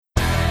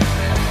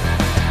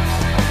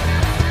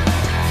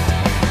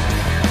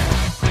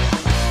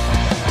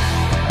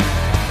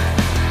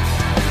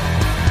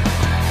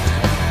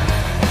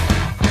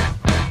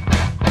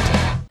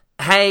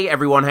Hey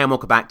everyone, hey and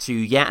welcome back to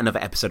yet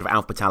another episode of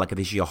Alpha Metallica.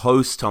 This is your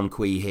host, Tom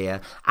Quee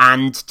here,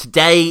 and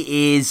today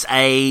is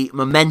a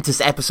momentous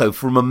episode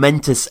for a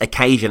momentous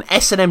occasion.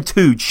 S&M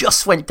 2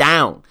 just went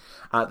down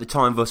at the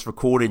time of us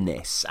recording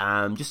this,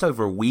 just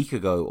over a week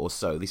ago or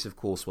so. This, of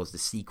course, was the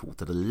sequel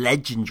to the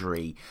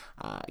legendary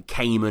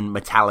Cayman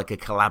Metallica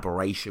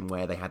collaboration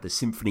where they had the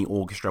symphony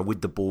orchestra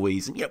with the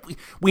boys. And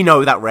we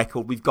know that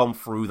record. We've gone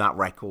through that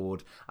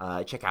record.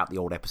 Check out the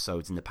old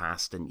episodes in the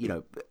past. And,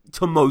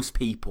 to most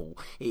people,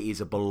 it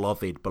is a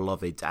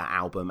beloved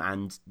album.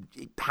 And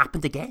it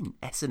happened again.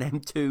 S&M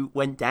 2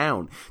 went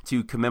down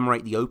to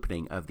commemorate the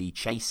opening of the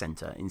Chase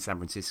Center in San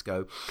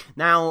Francisco.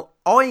 Now,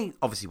 I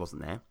obviously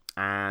wasn't there.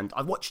 And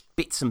I watched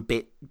bits and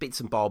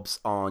bobs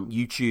on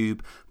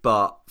YouTube,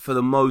 but for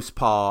the most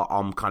part,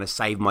 I'm kind of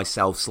saving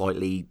myself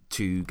slightly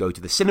to go to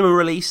the cinema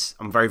release.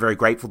 I'm very, very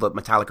grateful that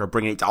Metallica are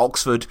bringing it to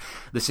Oxford.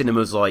 The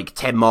cinema's like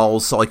 10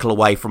 miles cycle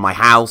away from my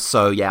house,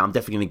 so yeah, I'm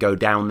definitely going to go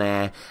down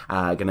there,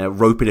 going to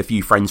rope in a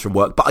few friends from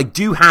work. But I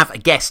do have a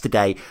guest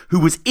today who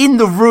was in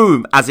the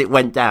room as it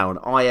went down.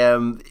 I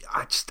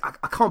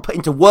can't put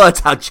into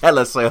words how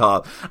jealous I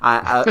am.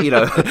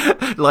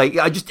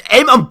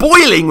 I'm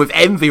boiling with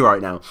envy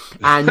right now.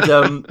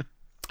 And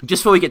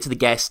just before we get to the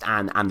guest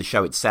and the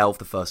show itself,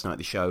 the first night of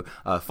the show,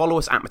 follow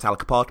us at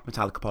MetallicaPod,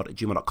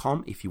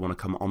 MetallicaPod@gmail.com if you want to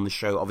come on the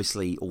show.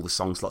 Obviously, all the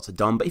song slots are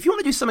done, but if you want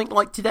to do something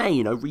like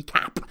today,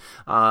 recap,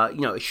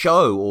 a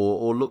show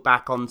or look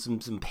back on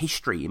some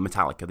history in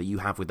Metallica that you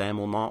have with them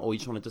or not, or you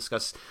just want to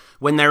discuss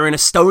when they were in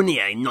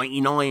Estonia in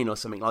 '99 or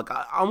something,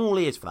 I'm all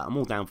ears for that. I'm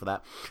all down for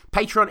that.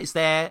 Patreon is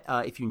there.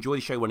 If you enjoy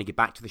the show, want to get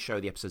back to the show,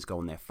 the episodes go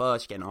on there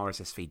first. You get an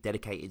RSS feed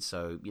dedicated.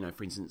 So,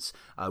 for instance,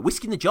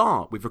 Whiskey in the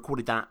Jar, we've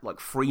recorded that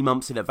 3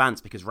 months in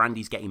advance because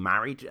Randy's getting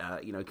married.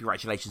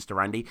 Congratulations to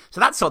Randy. So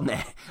that's on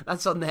there.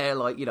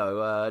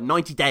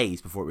 90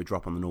 days before it would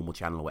drop on the normal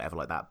channel or whatever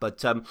like that.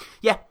 But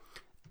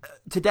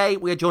today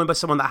we are joined by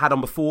someone that I had on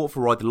before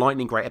for Ride the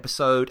Lightning, great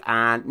episode,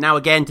 and now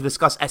again to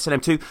discuss S&M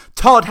 2.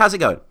 Todd, how's it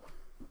going?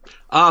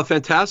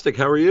 Fantastic.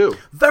 How are you?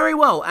 Very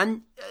well.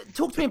 And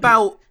talk to me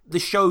about the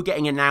show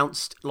getting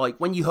announced.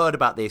 When you heard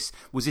about this,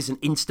 was this an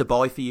insta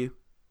buy for you?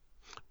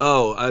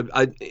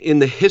 I in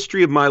the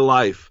history of my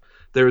life,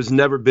 there has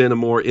never been a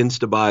more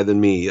insta-buy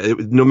than me.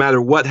 No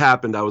matter what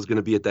happened, I was going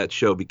to be at that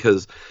show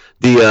because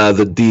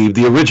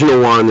the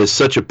original one is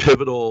such a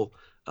pivotal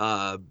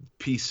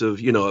piece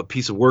of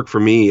work for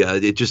me.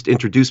 It just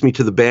introduced me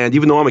to the band.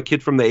 Even though I'm a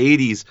kid from the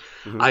 '80s,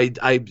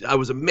 mm-hmm. I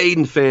was a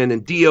Maiden fan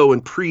and Dio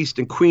and Priest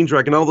and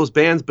Queensryche and all those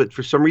bands. But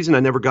for some reason, I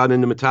never got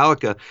into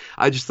Metallica.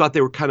 I just thought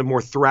they were kind of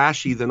more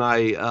thrashy than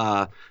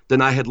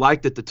I had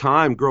liked at the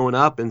time growing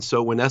up. And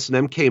so when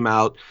S&M came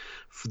out,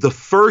 the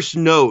first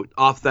note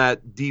off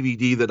that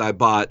DVD that I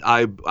bought,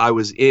 I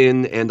was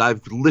in, and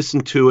I've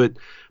listened to it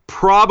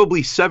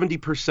probably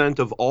 70%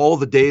 of all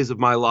the days of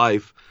my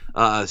life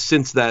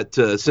since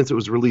it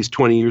was released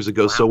 20 years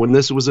ago. Wow. So when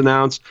this was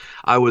announced,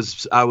 I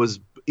was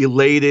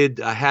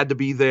elated. I had to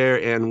be there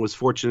and was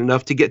fortunate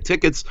enough to get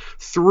tickets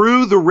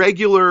through the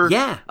regular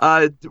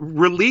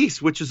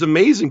release, which is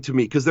amazing to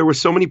me because there were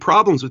so many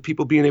problems with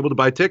people being able to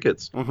buy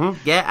tickets. Mm-hmm.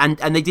 Yeah,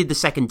 and they did the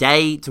second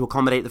day to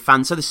accommodate the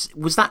fans. So this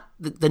was that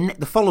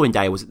the following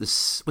day. Was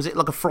it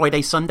like a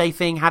Friday Sunday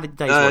thing? How did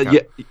the days work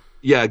out?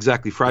 Yeah,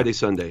 exactly. Friday,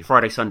 Sunday.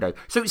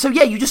 So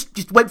yeah, you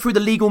just went through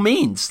the legal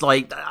means.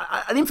 I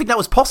didn't think that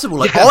was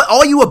possible.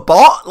 Are you a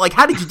bot?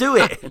 How did you do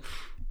it?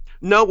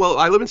 No, well,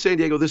 I live in San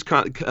Diego. This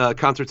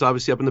concert's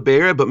obviously up in the Bay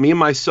Area, but me and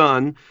my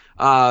son,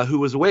 who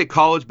was away at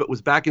college but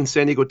was back in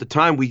San Diego at the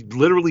time, we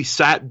literally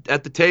sat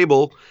at the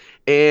table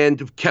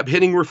and kept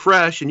hitting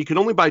refresh, and you could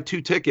only buy 2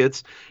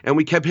 tickets, and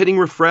we kept hitting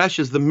refresh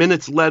as the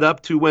minutes led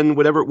up to when,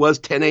 whatever it was,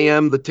 10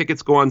 a.m., the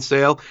tickets go on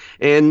sale,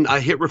 and I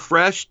hit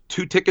refresh,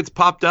 2 tickets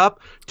popped up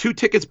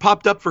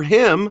for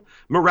him,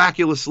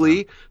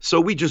 miraculously, so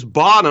we just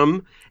bought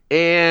them,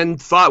 and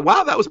thought,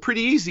 wow, that was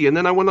pretty easy. And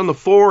then I went on the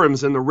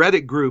forums and the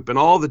Reddit group and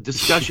all the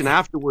discussion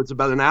afterwards,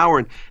 about an hour,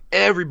 and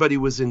everybody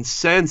was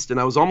incensed, and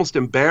I was almost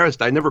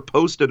embarrassed. I never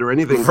posted or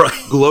anything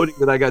gloating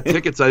that I got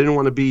tickets. I didn't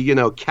want to be,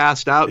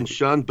 cast out and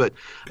shunned, but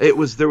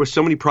there were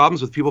so many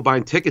problems with people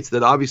buying tickets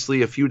that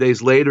obviously a few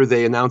days later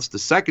they announced the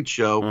second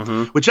show,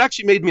 mm-hmm. which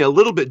actually made me a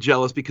little bit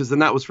jealous because then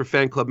that was for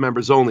fan club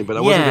members only, but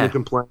I wasn't going to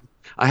complain.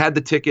 I had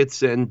the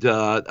tickets, and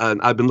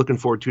I've been looking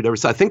forward to it ever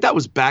since. I think that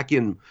was back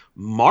in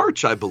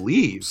March, I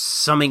believe.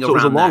 Something so around it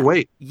was a long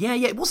wait. Yeah,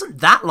 it wasn't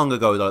that long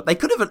ago though. They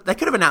could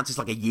have announced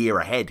this a year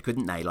ahead,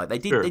 couldn't they? They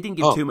did. Sure. They didn't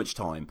give too much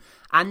time.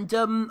 And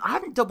I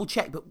haven't double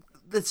checked, but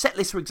the set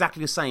lists were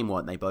exactly the same,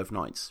 weren't they? Both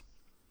nights.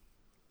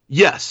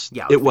 Yes,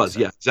 it was.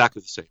 So. Yeah,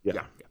 exactly the same.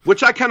 Yeah.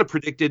 which I kind of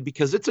predicted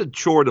because it's a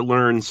chore to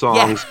learn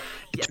songs.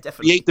 Yeah, to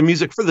definitely. create the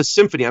music for the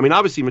symphony. I mean,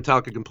 obviously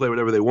Metallica can play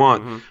whatever they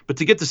want, but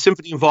to get the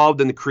symphony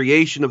involved in the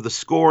creation of the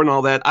score and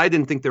all that, I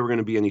didn't think there were going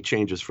to be any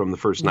changes from the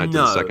first night to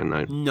the second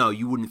night. No,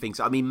 you wouldn't think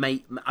so. I mean,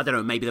 I don't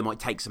know, maybe they might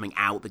take something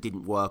out that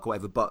didn't work or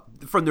whatever, but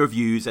from the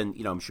reviews, and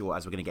I'm sure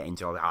as we're going to get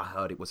into, I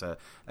heard it was a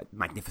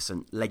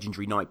magnificent,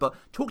 legendary night. But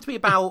talk to me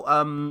about,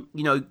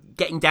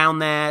 getting down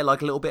there,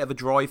 like a little bit of a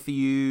drive for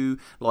you,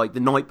 like the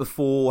night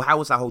before. How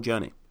was that whole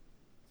journey?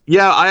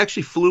 Yeah, I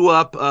actually flew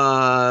up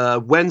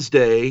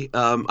Wednesday.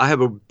 I have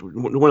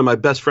one of my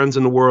best friends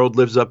in the world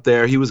lives up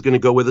there. He was going to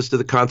go with us to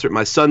the concert.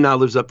 My son now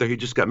lives up there. He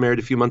just got married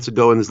a few months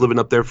ago and is living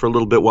up there for a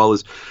little bit while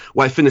his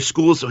wife finished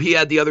school. So he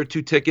had the other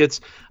 2 tickets.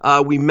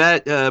 We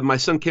met. My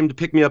son came to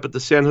pick me up at the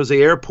San Jose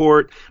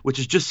airport, which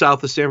is just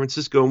south of San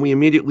Francisco, and we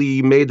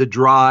immediately made the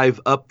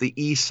drive up the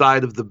east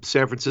side of the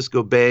San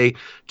Francisco Bay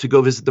to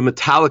go visit the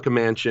Metallica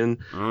mansion,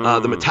 the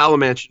Metallica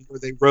mansion,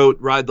 where they wrote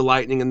Ride the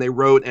Lightning, and they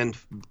wrote and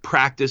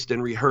practiced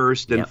and rehearsed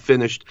and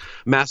finished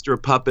Master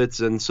of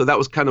Puppets. And so that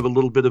was kind of a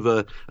little bit of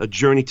a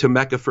journey to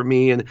Mecca for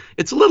me. And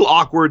it's a little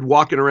awkward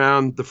walking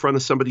around the front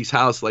of somebody's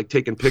house, like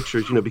taking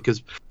pictures,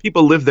 because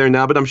people live there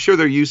now, but I'm sure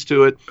they're used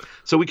to it.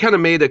 So we kind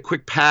of made a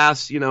quick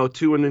pass,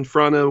 to and in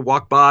front of,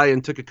 walked by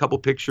and took a couple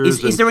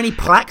pictures. Is there any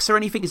plaques or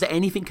anything? Is there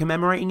anything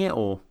commemorating it,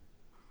 or?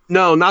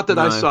 No, not that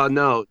I saw.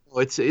 No,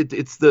 it's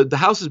the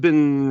house has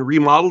been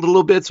remodeled a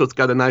little bit, so it's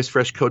got a nice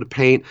fresh coat of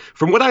paint.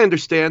 From what I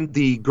understand,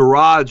 the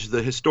garage,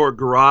 the historic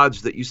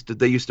garage that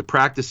they used to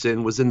practice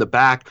in, was in the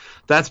back.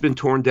 That's been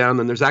torn down,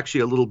 and there's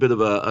actually a little bit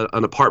of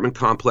an apartment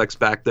complex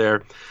back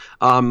there.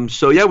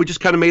 So yeah, we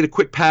just kind of made a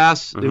quick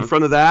pass in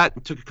front of that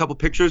and took a couple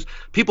pictures.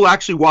 People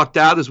actually walked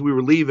out as we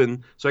were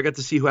leaving, so I got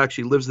to see who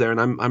actually lives there,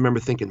 and I remember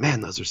thinking,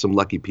 man, those are some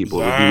lucky people.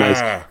 Yeah. It would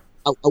be nice.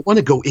 I want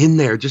to go in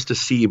there just to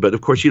see, but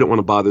of course you don't want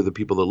to bother the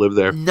people that live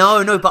there.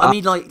 No, but I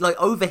mean, like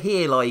over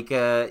here,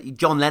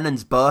 John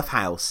Lennon's birth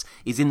house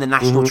is in the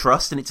National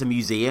Trust, and it's a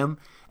museum,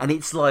 and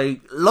it's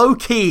like low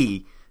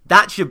key.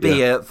 That should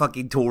be a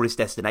fucking tourist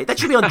destination. That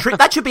should be on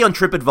that should be on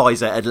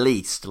TripAdvisor at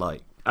least.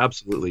 Like,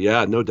 absolutely,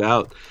 yeah, no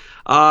doubt.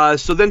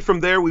 So then from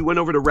there, we went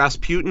over to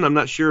Rasputin. I'm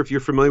not sure if you're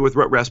familiar with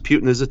what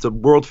Rasputin is. It's a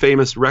world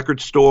famous record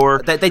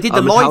store. They did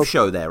the live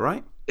show there,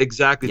 right?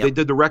 Exactly. Yep. They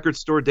did the record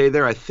store day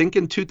there, I think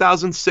in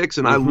 2006,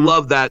 and I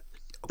love that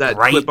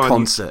great clip on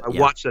concert. I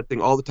watch that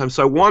thing all the time.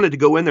 So I wanted to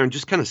go in there and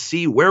just kind of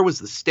see where was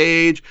the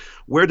stage,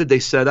 where did they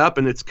set up,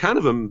 and it's kind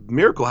of a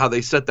miracle how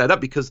they set that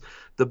up, because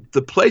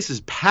the place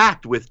is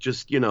packed with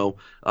just,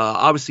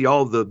 obviously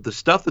all of the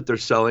stuff that they're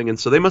selling, and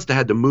so they must have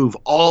had to move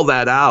all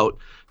that out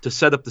to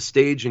set up the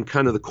stage in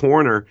kind of the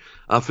corner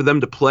for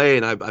them to play.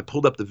 And I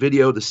pulled up the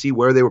video to see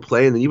where they were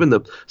playing, and even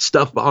the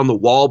stuff on the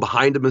wall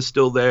behind them is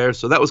still there.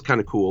 So that was kind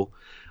of cool.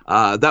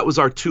 That was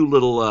our 2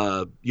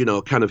 little,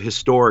 kind of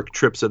historic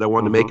trips that I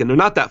wanted to make. And they're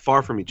not that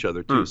far from each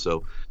other, too.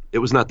 So it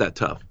was not that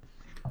tough.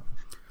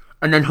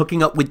 And then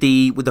hooking up with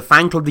the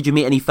fan club, did you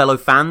meet any fellow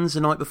fans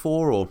the night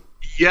before, or?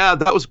 Yeah,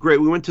 that was great.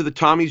 We went to the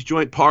Tommy's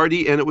Joint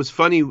party, and it was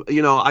funny.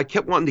 I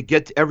kept wanting to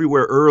get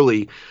everywhere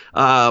early.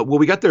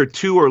 We got there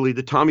too early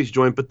to Tommy's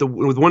Joint, but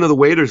one of the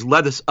waiters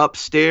led us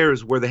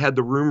upstairs where they had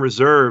the room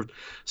reserved.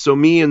 So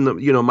me and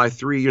my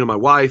 3, my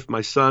wife,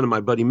 my son, and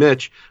my buddy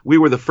Mitch, we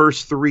were the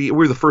first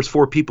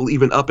 4 people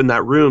even up in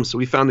that room. So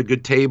we found a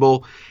good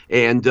table,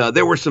 and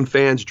there were some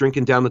fans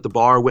drinking down at the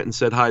bar. Went and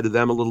said hi to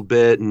them a little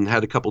bit and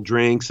had a couple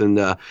drinks, and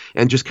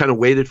just kind of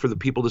waited for the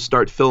people to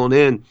start filling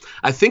in.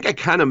 I think I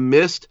kind of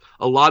missed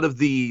a lot of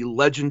the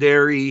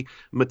legendary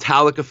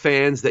Metallica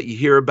fans that you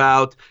hear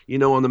about,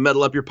 on the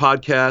Metal Up Your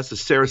podcast, the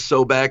Sarah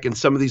Sobek and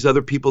some of these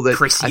other people that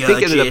Chris I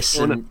think ended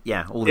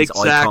up all these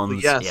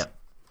icons. Yes. Yeah.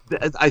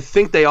 I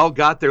think they all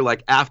got there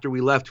like after we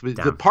left.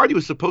 The party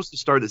was supposed to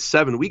start at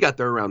 7. We got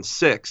there around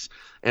 6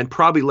 and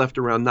probably left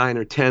around 9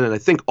 or 10. And I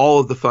think all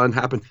of the fun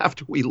happened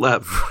after we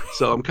left.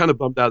 So I'm kind of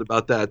bummed out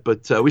about that.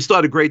 But we still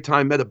had a great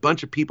time, met a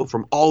bunch of people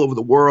from all over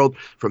the world,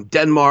 from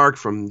Denmark,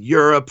 from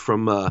Europe,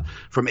 from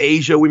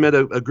Asia. We met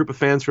a group of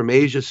fans from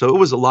Asia. So it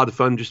was a lot of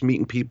fun just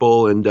meeting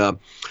people. And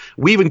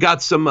we even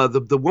got some,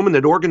 the woman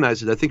that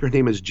organized it, I think her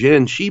name is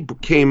Jen, she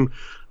came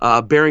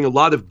bearing a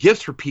lot of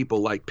gifts for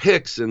people, like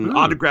pics and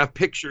autographed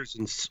pictures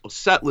and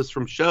set lists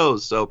from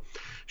shows. So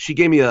she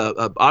gave me a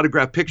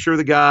autographed picture of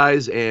the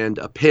guys and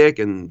a pic,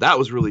 and that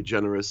was really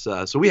generous.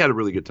 So we had a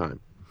really good time.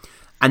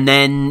 And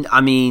then,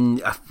 I mean,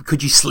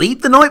 could you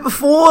sleep the night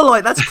before?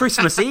 Like, that's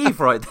Christmas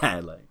Eve right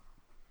there. Like.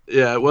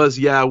 Yeah, it was.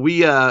 Yeah,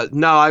 we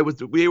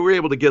were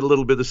able to get a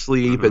little bit of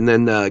sleep and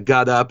then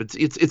got up.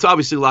 It's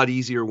obviously a lot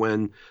easier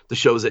when the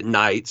show's at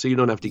night, so you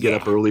don't have to get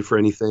up early for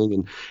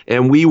anything.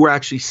 And we were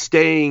actually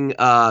staying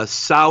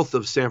south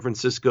of San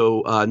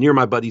Francisco near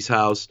my buddy's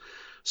house.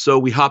 So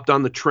we hopped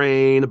on the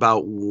train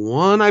about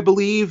 1, I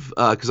believe,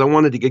 because I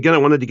wanted to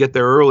get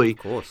there early. Of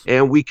course.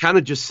 And we kind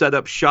of just set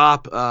up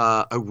shop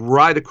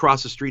right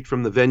across the street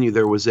from the venue.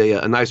 There was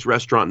a nice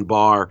restaurant and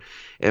bar,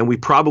 and we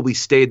probably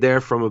stayed there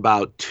from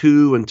about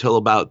 2 until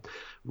about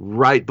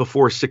right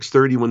before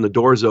 6:30 when the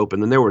doors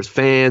opened, and there was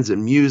fans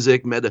and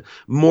music. Met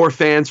more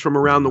fans from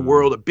around the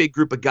world. A big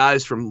group of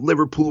guys from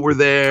Liverpool were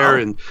there,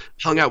 and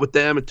hung out with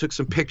them and took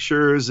some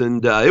pictures,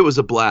 and it was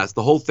a blast.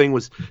 The whole thing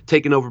was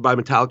taken over by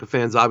Metallica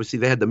fans. Obviously,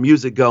 they had the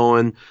music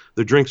going,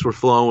 the drinks were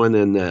flowing,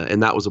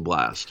 and that was a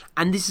blast.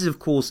 And this is, of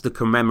course, the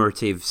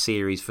commemorative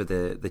series for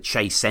the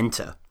Chase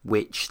Center,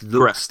 which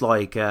looks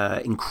like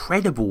an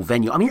incredible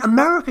venue. I mean,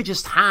 America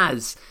just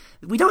has...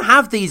 We don't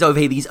have these over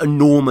here, these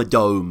enormous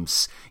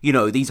domes, you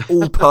know, these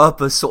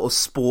all-purpose sort of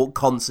sport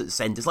concert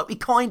centers. Like, we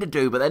kind of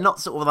do, but they're not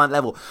sort of on that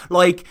level.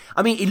 Like,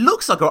 I mean, it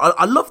looks like...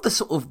 I love the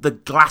sort of the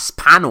glass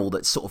panel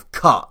that's sort of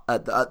cut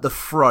at the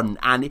front,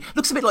 and it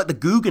looks a bit like the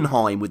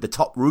Guggenheim with the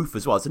top roof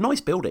as well. It's a nice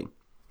building.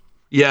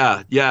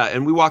 Yeah,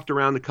 and we walked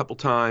around a couple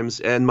times,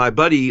 and my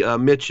buddy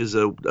Mitch is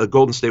a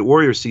Golden State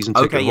Warriors season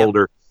ticket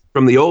holder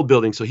from the old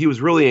building, so he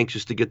was really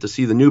anxious to get to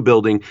see the new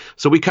building.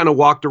 So we kind of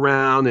walked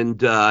around, and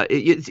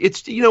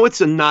it's you know, it's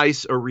a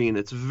nice arena.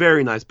 It's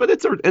very nice, but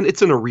it's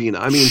an arena.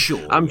 I mean,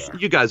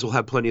 you guys will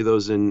have plenty of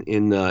those in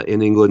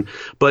England,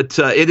 but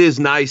it is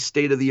nice,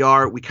 state of the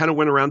art. We kind of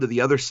went around to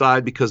the other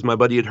side because my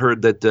buddy had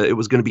heard that it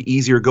was going to be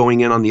easier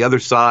going in on the other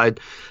side.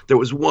 There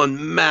was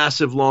one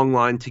massive long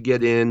line to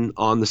get in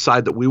on the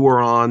side that we were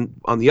on.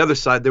 On the other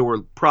side, there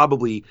were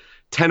probably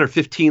 10 or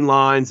 15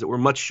 lines that were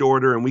much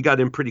shorter, and we got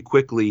in pretty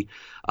quickly.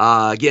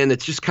 Again,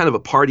 it's just kind of a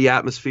party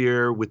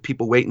atmosphere with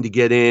people waiting to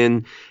get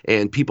in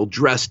and people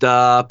dressed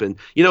up. And,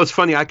 you know, it's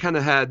funny. I kind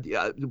of had,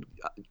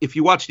 if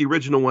you watch the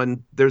original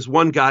one, there's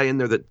one guy in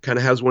there that kind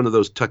of has one of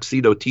those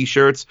tuxedo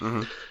T-shirts.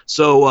 Mm-hmm.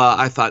 So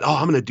I thought,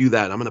 I'm going to do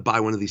that. I'm going to buy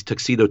one of these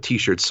tuxedo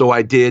T-shirts. So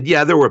I did.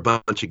 Yeah, there were a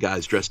bunch of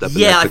guys dressed up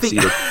in that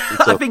tuxedo.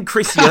 I think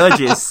Chris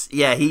Yergis,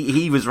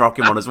 he was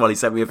rocking one as well. He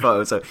sent me a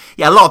photo. So,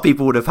 yeah, a lot of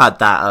people would have had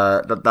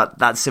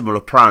that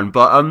similar plan.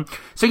 But,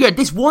 so yeah,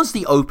 this was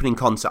the opening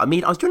concert. I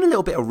mean, I was doing a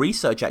little bit of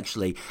research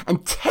actually,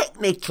 and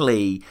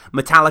technically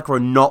Metallica are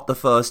not the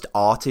first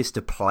artist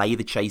to play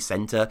the Chase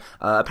Center.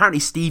 Apparently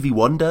Stevie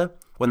Wonder,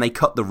 when they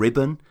cut the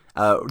ribbon,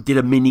 did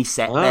a mini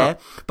set there,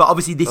 but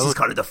obviously this is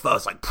kind of the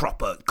first like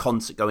proper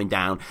concert going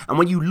down. And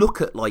when you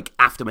look at like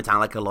after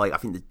Metallica, like I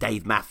think there's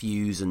Dave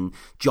Matthews and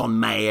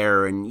John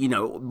Mayer and, you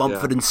know,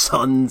 Mumford and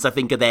Sons, I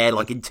think, are there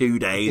like in 2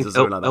 days or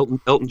something like that.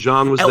 Elton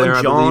John was there,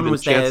 I believe,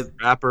 and Chance the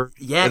Rapper.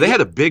 Yeah, they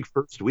had a big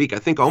first week. I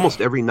think almost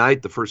every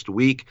night the first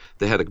week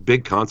they had a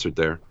big concert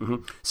there.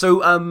 Mm-hmm.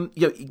 So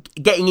you know,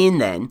 getting in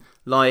then,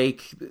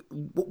 like,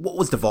 what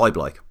was the vibe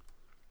like?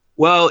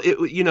 Well,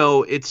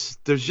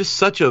 there's just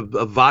such a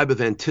vibe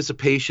of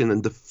anticipation,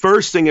 and the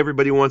first thing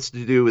everybody wants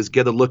to do is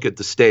get a look at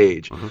the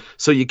stage. Mm-hmm.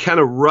 So you kind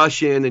of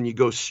rush in and you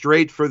go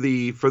straight for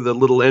the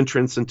little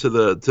entrance into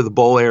the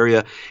bowl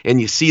area, and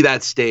you see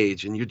that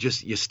stage, and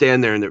you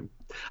stand there, and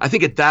I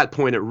think at that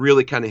point it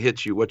really kind of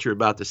hits you what you're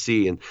about to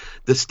see. And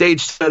the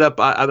stage setup,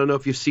 I don't know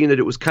if you've seen it.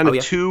 It was kind of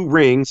two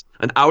rings,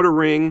 an outer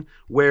ring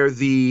where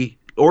the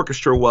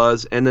orchestra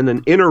was, and then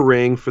an inner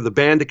ring for the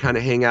band to kind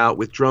of hang out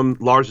with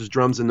Lars's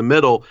drums in the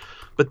middle.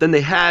 But then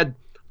they had,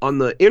 on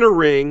the inner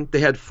ring,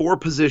 they had 4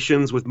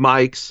 positions with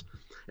mics,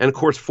 and of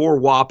course 4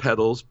 wah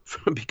pedals,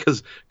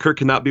 because Kurt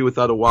cannot be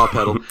without a wah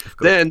pedal.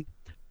 Then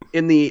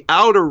in the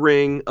outer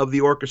ring of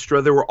the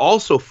orchestra, there were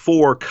also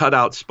 4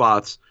 cutout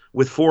spots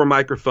with 4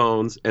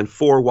 microphones and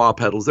 4 wah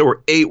pedals. There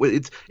were 8.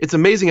 It's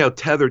amazing how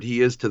tethered he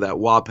is to that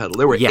wah pedal.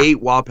 There were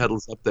 8 wah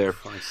pedals up there,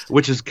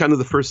 which is kind of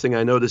the first thing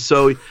I noticed.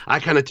 So I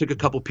kind of took a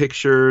couple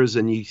pictures,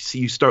 and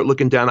you start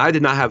looking down. I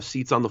did not have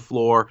seats on the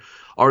floor.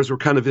 Ours were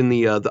kind of in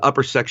the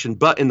upper section,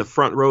 but in the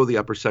front row of the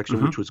upper section,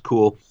 mm-hmm. which was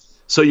cool.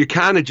 So you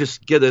kind of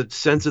just get a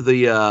sense of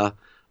the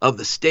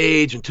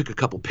stage, and took a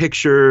couple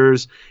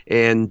pictures,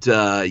 and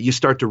you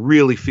start to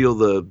really feel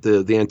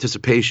the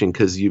anticipation,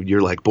 because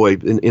you're like, boy,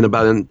 in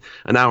about an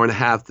hour and a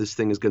half, this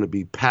thing is going to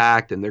be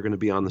packed, and they're going to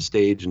be on the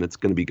stage, and it's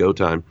going to be go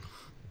time.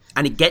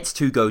 And it gets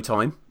to go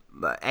time.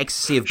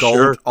 Ecstasy of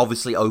Gold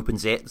obviously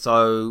opens it.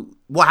 So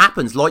what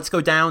happens? Lights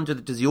go down?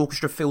 Does the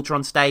orchestra filter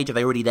on stage? Are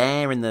they already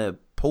there in the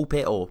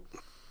pulpit, or?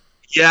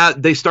 Yeah,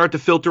 they start to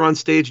filter on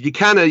stage. You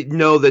kind of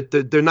know that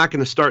they're not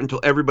going to start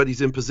until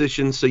everybody's in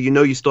position, so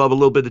you still have a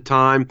little bit of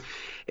time.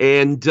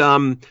 And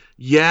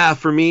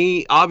for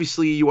me,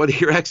 obviously, you want to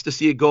hear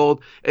Ecstasy of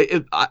Gold.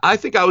 I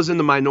think I was in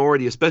the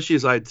minority, especially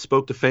as I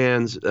spoke to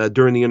fans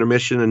during the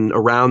intermission and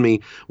around me,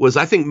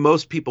 I think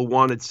most people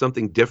wanted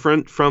something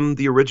different from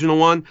the original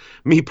one.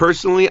 Me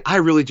personally, I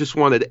really just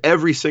wanted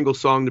every single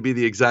song to be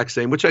the exact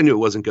same, which I knew it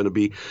wasn't going to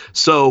be.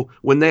 So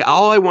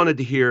all I wanted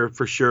to hear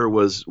for sure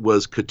was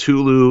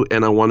Cthulhu,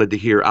 and I wanted to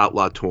hear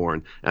Outlaw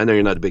Torn. I know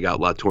you're not a big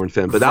Outlaw Torn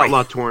fan, but right.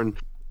 Outlaw Torn,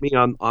 me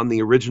on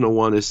the original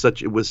one, is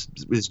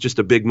just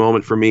a big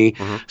moment for me.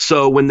 Mm-hmm.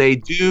 So when they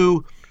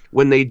do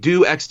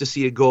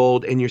Ecstasy of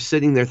Gold, and you're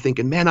sitting there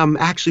thinking, man, I'm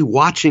actually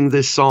watching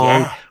this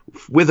song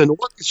with an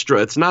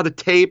orchestra. It's not a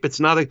tape. It's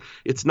not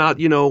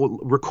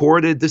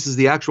recorded. This is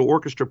the actual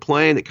orchestra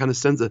playing. It kind of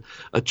sends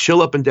a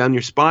chill up and down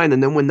your spine.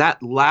 And then when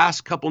that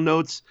last couple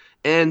notes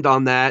end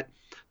on that,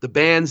 the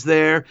band's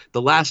there,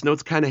 the last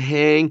notes kind of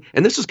hang.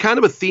 And this is kind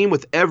of a theme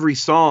with every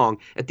song.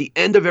 At the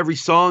end of every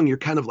song, you're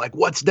kind of like,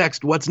 what's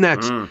next? What's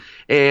next?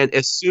 And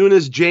as soon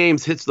as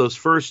James hits those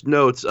first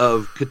notes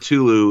of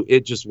Cthulhu,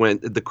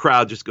 the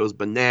crowd just goes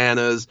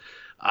bananas.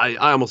 I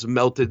almost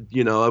melted,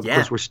 of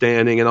course we're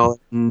standing and all,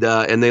 and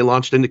they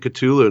launched into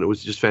Cthulhu, and it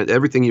was just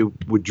everything you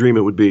would dream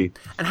it would be.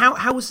 And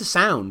how was the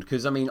sound?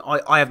 Because,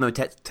 I have no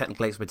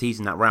technical expertise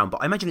in that realm,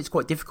 but I imagine it's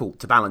quite difficult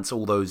to balance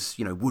all those,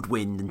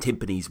 woodwind and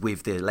timpanis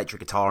with the electric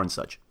guitar and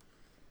such.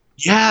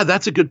 Yeah,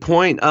 that's a good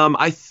point.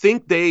 I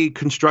think they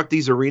construct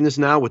these arenas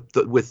now with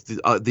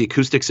the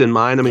acoustics in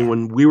mind.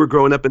 When we were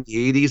growing up in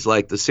the 80s,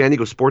 like the San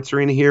Diego Sports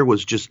Arena here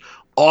was just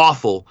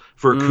awful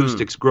for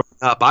acoustics growing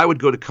up. I would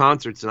go to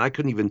concerts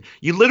and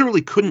you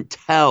literally couldn't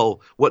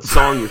tell what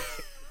song your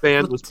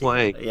band was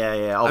playing.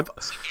 Yeah.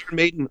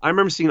 I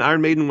remember seeing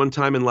Iron Maiden one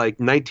time in like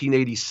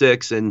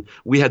 1986, and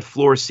we had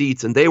floor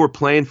seats, and they were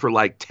playing for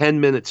like 10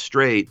 minutes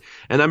straight.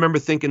 And I remember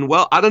thinking,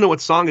 well, I don't know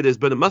what song it is,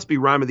 but it must be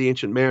Rime of the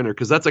Ancient Mariner,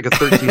 because that's like a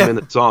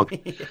 13-minute song.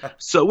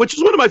 So, which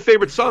is one of my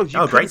favorite songs.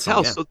 You couldn't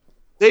tell. So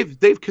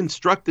they've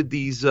constructed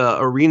these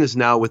arenas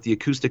now with the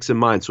acoustics in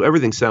mind, so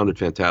everything sounded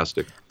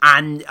fantastic.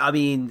 And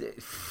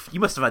you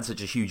must have had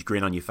such a huge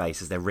grin on your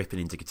face as they're ripping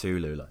into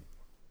Cthulhu, like.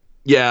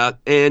 Yeah,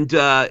 and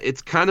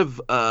it's kind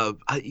of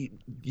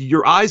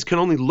your eyes can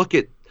only look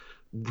at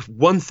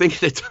one thing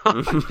at a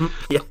time.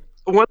 Yeah.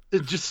 I wanted to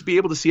just be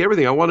able to see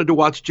everything. I wanted to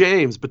watch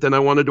James, but then I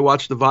wanted to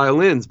watch the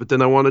violins, but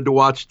then I wanted to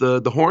watch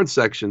the horn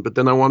section, but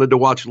then I wanted to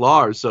watch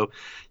Lars. So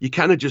you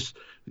kind of just,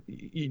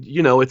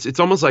 it's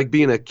almost like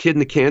being a kid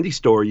in a candy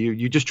store.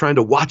 You're just trying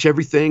to watch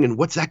everything, and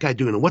what's that guy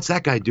doing, and what's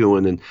that guy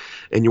doing,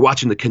 and you're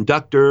watching the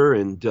conductor,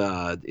 and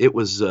it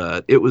was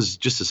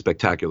just a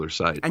spectacular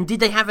sight. And did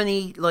they have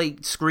any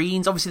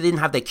screens? Obviously, they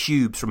didn't have their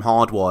cubes from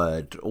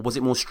Hardwired, or was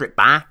it more stripped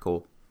back,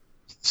 or?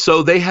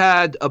 So they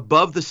had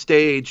above the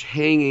stage,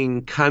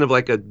 hanging kind of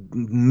like a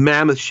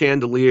mammoth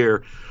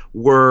chandelier,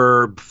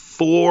 were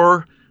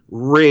 4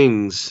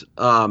 rings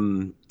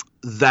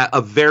that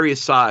of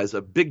various size.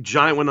 A big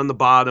giant one on the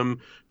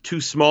bottom, 2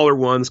 smaller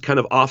ones kind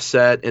of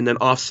offset, and then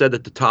offset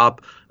at the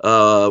top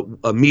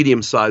a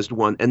medium-sized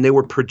one. And they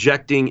were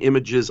projecting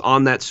images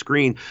on that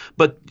screen.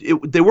 But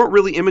they weren't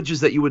really images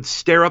that you would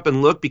stare up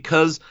and look,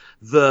 because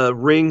the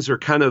rings are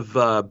kind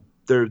of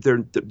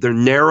they're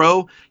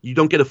narrow. You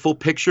don't get a full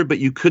picture, but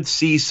you could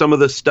see some of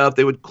the stuff.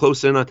 They would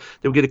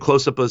get a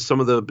close up of some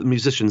of the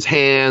musicians'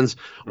 hands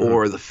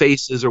or the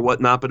faces or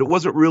whatnot. But it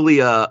wasn't really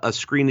a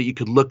screen that you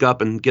could look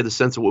up and get a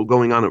sense of what was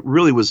going on. It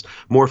really was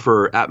more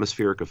for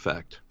atmospheric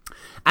effect.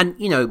 And,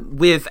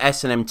 with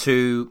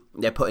S&M2,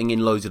 they're putting in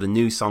loads of the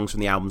new songs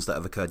from the albums that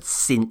have occurred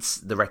since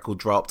the record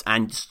dropped,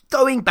 and just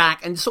going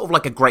back and sort of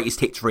like a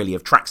greatest hits, really,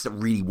 of tracks that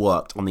really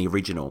worked on the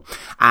original.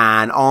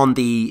 And on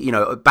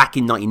the, back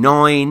in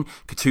 99,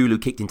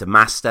 Cthulhu kicked into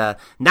Master.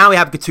 Now we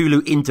have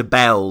Cthulhu into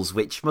Bells,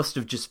 which must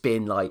have just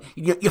been like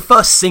your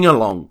first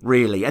sing-along,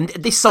 really. And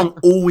this song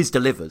always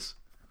delivers.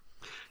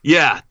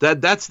 Yeah,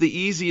 that's the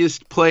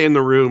easiest play in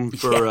the room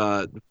for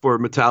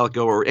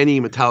Metallica or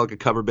any Metallica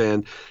cover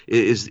band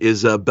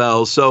is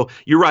Bells. So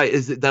you're right.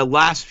 Is the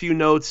last few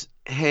notes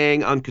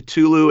hang on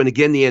Cthulhu, and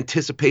again the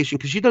anticipation,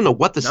 because you don't know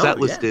what the set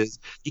list is.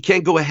 You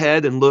can't go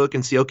ahead and look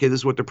and see, okay, this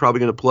is what they're probably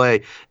going to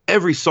play.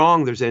 Every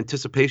song there's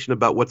anticipation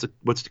about what's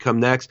to come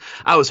next.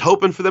 I was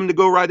hoping for them to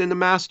go right into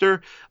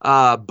Master,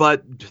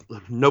 but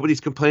nobody's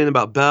complaining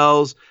about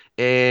Bells.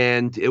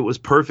 And it was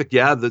perfect.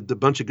 Yeah, the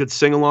bunch of good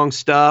sing-along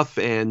stuff,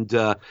 and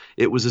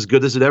it was as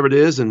good as it ever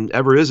is.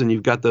 And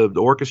you've got the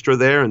orchestra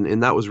there,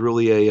 and that was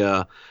really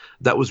a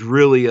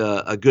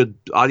good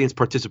audience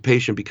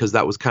participation, because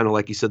that was kind of,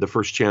 like you said, the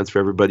first chance for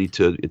everybody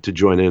to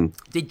join in.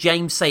 Did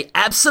James say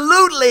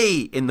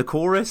absolutely in the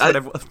chorus? I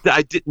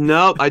did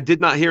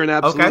not hear an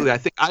absolutely. Okay. I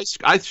think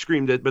I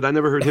screamed it, but I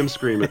never heard him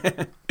scream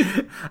it.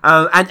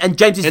 And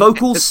James's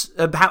vocals,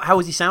 how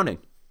was he sounding?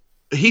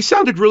 He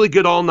sounded really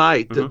good all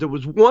night. Mm-hmm. There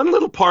was one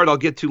little part I'll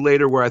get to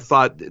later where I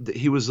thought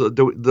he was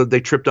they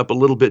tripped up a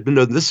little bit. But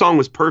no, this song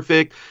was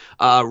perfect.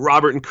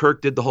 Robert and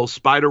Kirk did the whole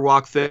spider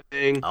walk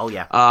thing. Oh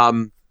yeah.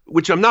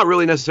 Which I'm not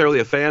really necessarily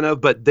a fan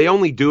of, but they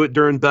only do it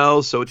during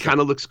Bells, so it kind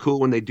of looks cool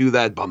when they do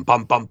that bum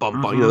bum bum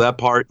bum bum, that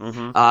part.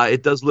 Mm-hmm.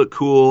 It does look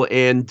cool,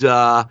 and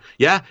and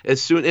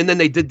then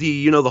they did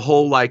the the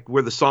whole like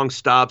where the song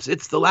stops.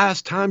 It's the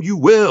last time you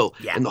will,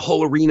 and the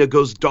whole arena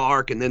goes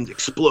dark and then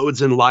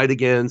explodes in light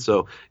again.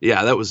 So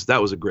yeah, that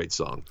was a great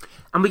song.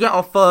 And we get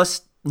our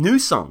first new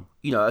song,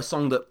 a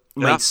song that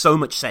made so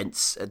much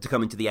sense to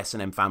come into the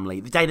S&M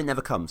family. The Day That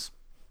Never Comes.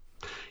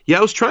 Yeah,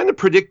 I was trying to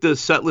predict the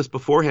set list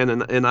beforehand,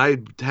 and I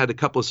had a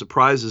couple of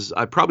surprises.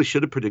 I probably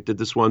should have predicted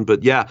this one,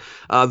 but yeah,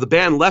 the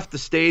band left the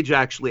stage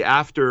actually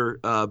after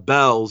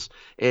Bells,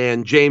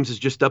 and James is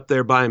just up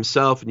there by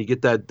himself, and you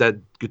get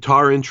that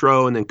guitar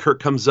intro, and then Kirk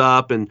comes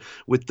up, and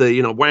with the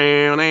and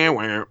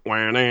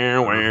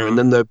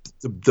then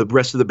the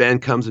rest of the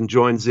band comes and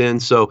joins in.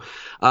 So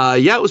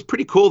it was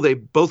pretty cool.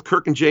 Both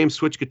Kirk and James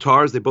switched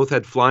guitars. They both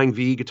had Flying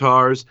V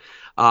guitars.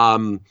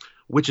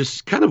 which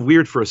is kind of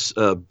weird for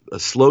a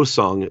slow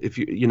song. If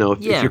you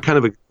if you're kind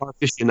of a guitar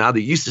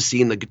aficionado, used to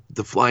seeing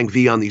the flying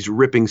V on these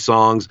ripping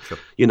songs,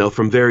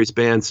 from various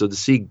bands. So to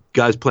see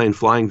guys playing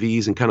flying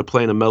Vs and kind of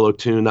playing a mellow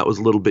tune, that was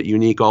a little bit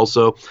unique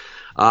also.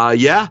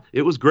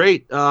 It was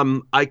great.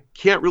 I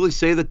can't really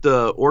say that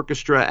the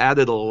orchestra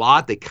added a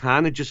lot. They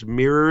kind of just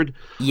mirrored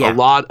a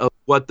lot of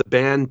what the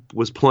band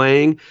was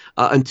playing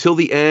until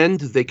the end.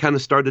 They kind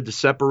of started to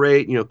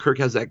separate. Kirk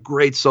has that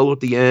great solo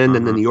at the end,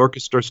 and then the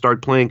orchestra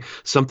started playing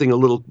something a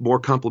little more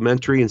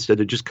complimentary instead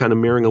of just kind of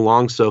mirroring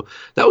along. So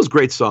that was a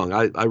great song.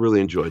 I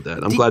really enjoyed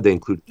that. I'm glad they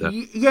included that.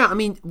 Yeah, I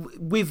mean,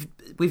 with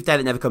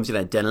Dead It Never Comes to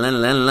that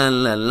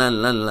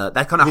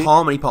kind of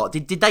harmony part.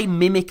 Did they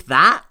mimic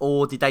that,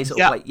 or did they sort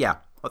of play? Yeah.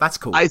 Oh, that's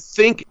cool. I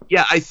think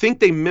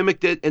they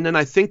mimicked it, and then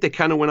I think they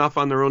kind of went off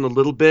on their own a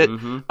little bit.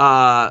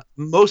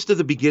 Most of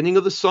the beginning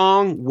of the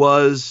song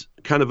was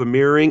kind of a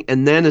mirroring,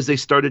 and then as they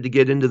started to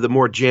get into the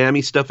more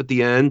jammy stuff at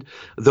the end,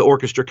 the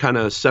orchestra kind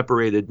of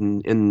separated,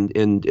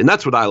 and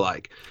that's what I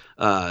like,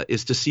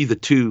 is to see the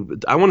two.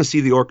 I want to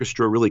see the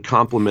orchestra really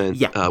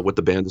complement what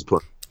the band is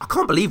playing. I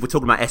can't believe we're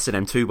talking about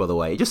S&M 2, by the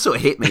way. It just sort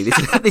of hit me.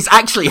 This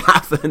actually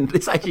happened.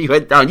 This actually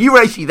went down. You were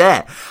actually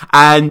there.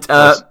 And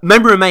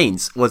Memory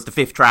Remains was the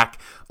 5th track.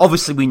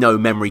 Obviously, we know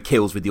Memory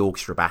kills with the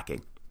orchestra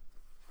backing.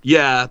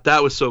 Yeah,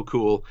 that was so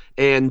cool.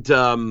 And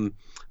the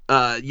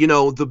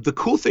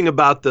cool thing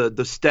about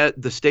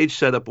the stage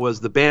setup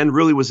was the band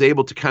really was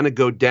able to kind of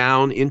go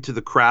down into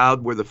the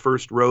crowd where the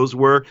first rows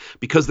were,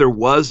 because there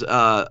was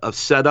a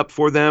setup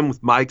for them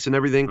with mics and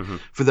everything,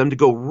 for them to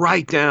go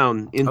right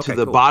down into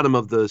the bottom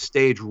of the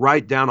stage,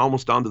 right down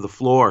almost onto the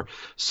floor.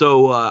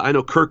 So I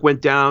know Kirk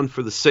went down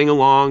for the sing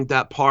along,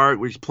 that part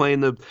where he's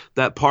playing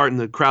that part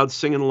and the crowd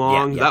singing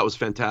along. That was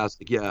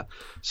fantastic. Yeah,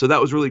 so that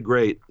was really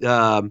great.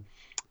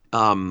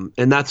 And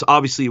that's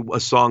obviously a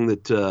song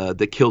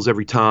that kills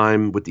every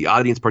time with the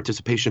audience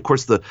participation. Of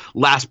course, the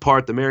last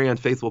part, the Marianne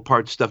Faithfull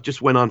part stuff,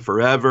 just went on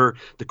forever.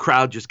 The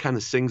crowd just kind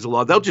of sings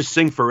along. They'll just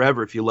sing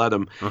forever if you let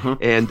them.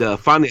 And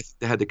finally,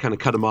 they had to kind of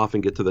cut them off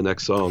and get to the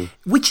next song.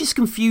 Which is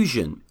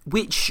Confusion,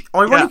 which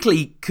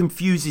ironically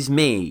confuses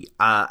me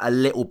a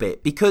little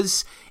bit,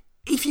 because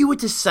if you were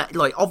to say,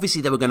 like,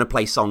 obviously they were going to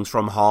play songs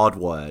from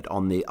Hardwired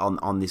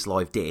on this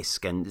live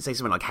disc, and say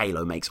something like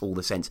Halo makes all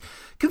the sense.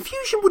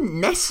 Confusion wouldn't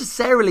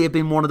necessarily have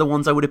been one of the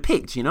ones I would have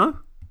picked, Not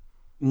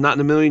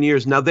in a million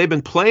years. Now, they've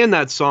been playing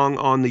that song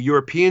on the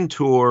European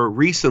tour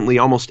recently,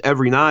 almost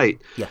every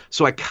night. Yeah.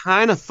 So I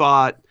kind of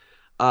thought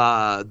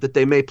that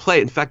they may play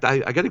it. In fact, I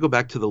got to go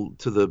back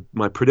to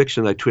my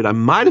prediction that I tweeted. I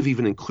might have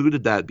even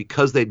included that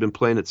because they'd been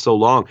playing it so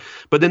long.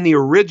 But in the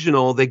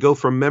original, they go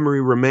from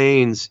Memory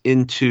Remains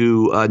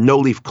into No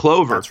Leaf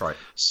Clover. That's right.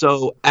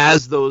 So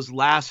as those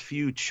last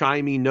few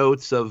chimey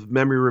notes of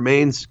Memory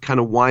Remains kind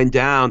of wind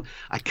down,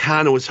 I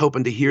kind of was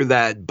hoping to hear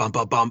that bump,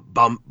 bump, bump,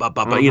 bump, bump,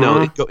 bump,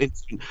 go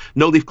into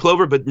No Leaf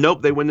Clover. But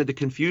nope, they went into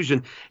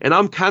Confusion. And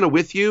I'm kind of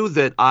with you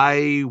that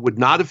I would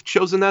not have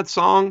chosen that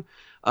song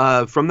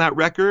from that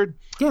record.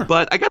 Yeah.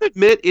 But I got to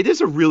admit, it is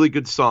a really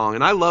good song,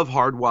 and I love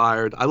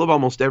Hardwired. I love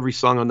almost every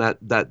song on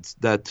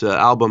that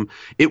album.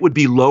 It would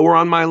be lower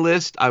on my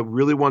list. I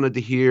really wanted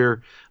to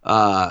hear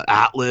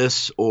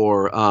Atlas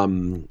or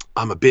I'm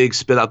a big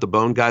Spit Out the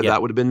Bone guy.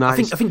 That would have been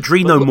nice. I think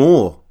Dream No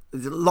More.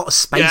 There's a lot of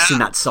space in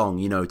that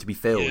song, to be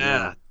filled.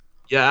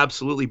 Yeah,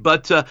 absolutely.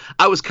 But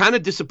I was kind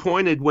of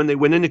disappointed when they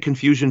went into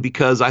Confusion,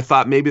 because I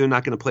thought maybe they're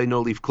not going to play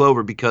No Leaf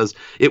Clover because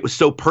it was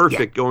so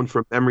perfect going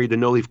from Memory to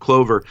No Leaf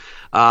Clover.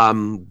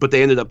 But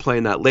they ended up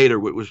playing that later,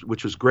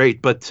 which was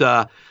great. But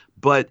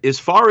as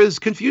far as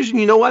Confusion,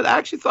 you know what? I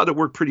actually thought it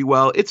worked pretty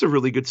well. It's a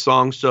really good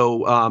song.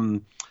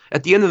 So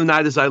at the end of the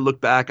night, as I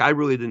look back, I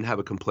really didn't have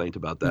a complaint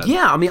about that.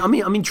 Yeah,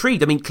 I'm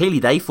intrigued. I mean, clearly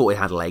they thought it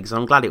had legs, and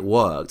I'm glad it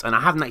worked. And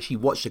I haven't actually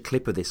watched a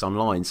clip of this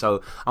online,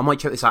 so I might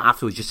check this out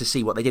afterwards just to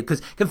see what they did.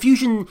 Because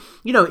Confusion,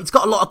 it's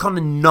got a lot of kind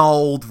of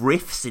gnarled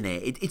riffs in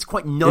it. It's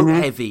quite note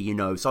heavy,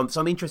 So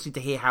I'm interested to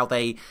hear how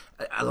they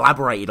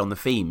elaborated on the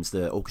themes,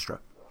 the orchestra.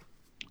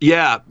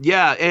 Yeah,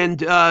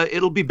 and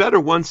it'll be better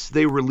once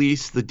they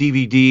release the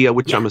DVD,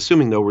 which I'm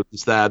assuming they'll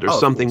release that or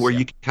something course, where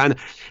you can kind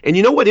of. And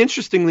you know what?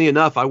 Interestingly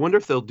enough, I wonder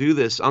if they'll do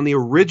this on the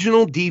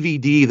original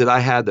DVD that I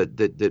had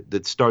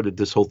that started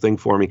this whole thing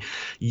for me.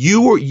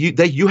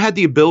 You had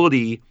the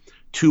ability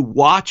to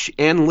watch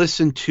and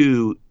listen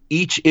to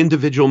each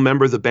individual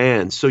member of the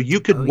band. So you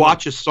could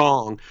watch a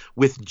song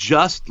with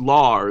just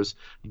Lars,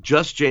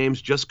 just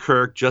James, just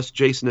Kirk, just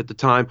Jason at the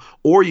time,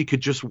 or you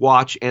could just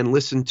watch and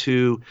listen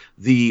to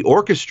the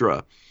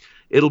orchestra.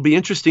 It'll be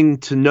interesting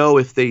to know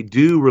if they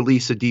do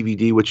release a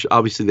DVD, which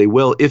obviously they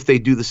will, if they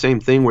do the same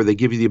thing where they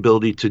give you the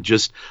ability to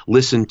just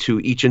listen to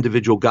each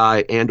individual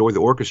guy and or the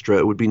orchestra.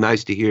 It would be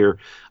nice to hear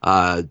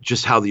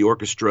just how the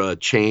orchestra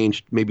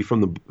changed, maybe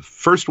from the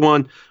first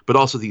one, but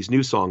also these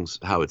new songs,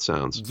 how it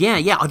sounds.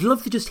 Yeah. I'd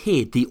love to just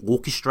hear the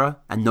orchestra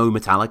and no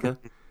Metallica.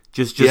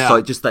 Just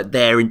that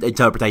their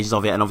interpretations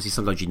of it, and obviously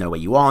sometimes you know where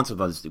you are, and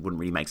sometimes it wouldn't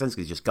really make sense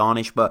because it's just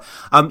garnish. But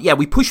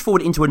we push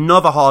forward into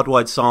another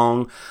Hardwired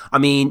song. I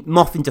mean,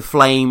 Moth into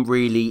Flame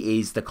really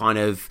is the kind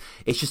of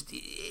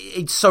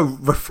it's so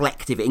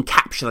reflective. It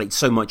encapsulates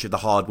so much of the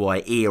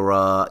Hardwire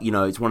era. You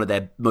know, it's one of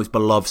their most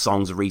beloved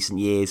songs of recent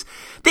years.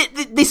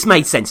 This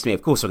made sense to me.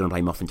 Of course, we're going to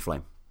play Moth into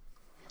Flame.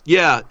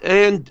 Yeah,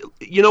 and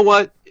you know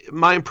what?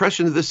 My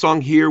impression of this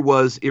song here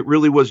was it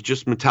really was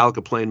just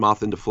Metallica playing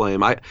Moth into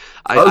Flame. I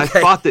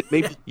thought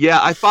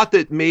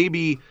that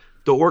maybe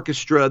the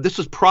orchestra, this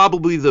was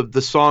probably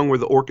the song where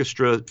the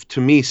orchestra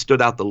to me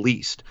stood out the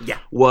least. Yeah.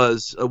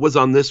 Was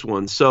on this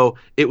one. So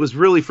it was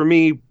really for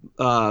me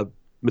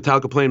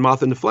Metallica playing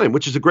Moth into Flame,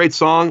 which is a great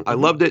song. I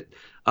loved it.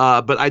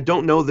 But I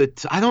don't know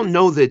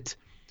that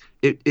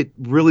it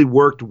really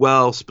worked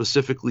well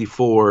specifically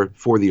for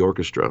the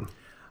orchestra.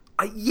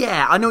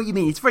 Yeah, I know what you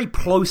mean. It's a very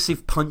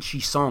plosive, punchy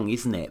song,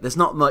 isn't it? There's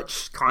not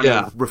much kind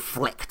of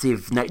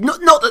reflective. Not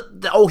that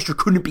the orchestra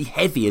couldn't be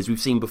heavy, as we've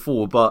seen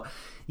before, but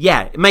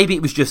yeah, maybe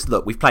it was just,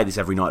 look, we've played this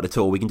every night at the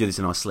tour. We can do this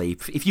in our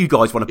sleep. If you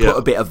guys want to put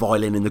a bit of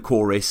violin in the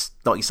chorus,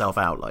 knock yourself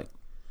out, like.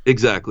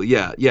 Exactly,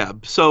 yeah.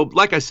 So,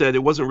 like I said,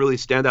 it wasn't really a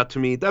standout to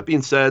me. That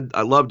being said,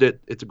 I loved it.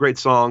 It's a great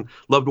song.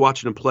 Loved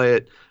watching him play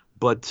it.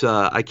 But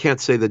I can't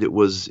say that it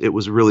was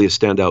really a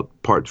standout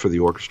part for the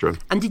orchestra.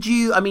 And did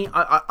you? I mean,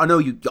 I know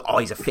your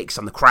eyes are fixed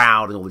on the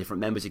crowd and all the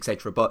different members,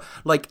 etc. But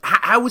like,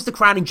 how was the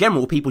crowd in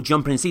general? People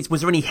jumping in seats?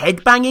 Was there any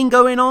headbanging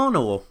going on,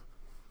 or?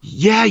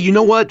 Yeah, you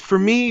know what? For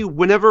me,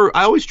 whenever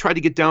I always try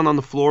to get down on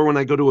the floor when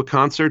I go to a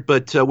concert,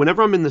 but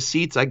whenever I'm in the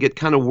seats, I get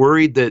kind of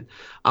worried that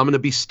I'm going to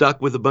be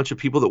stuck with a bunch of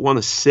people that want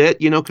to sit,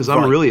 because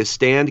I'm really a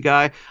stand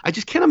guy. I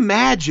just can't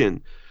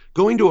imagine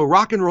going to a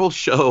rock and roll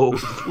show,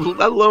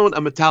 let alone a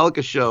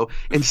Metallica show,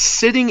 and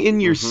sitting in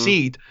your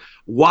seat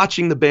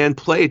watching the band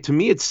play. To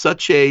me, it's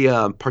such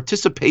a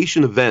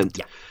participation event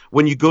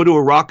when you go to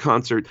a rock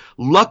concert.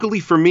 Luckily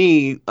for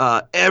me,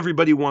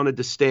 everybody wanted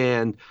to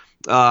stand,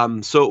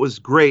 so it was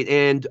great.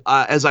 And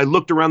as I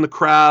looked around the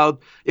crowd,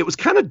 it was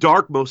kind of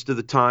dark most of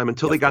the time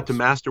until they got to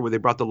Master, where they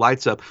brought the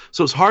lights up.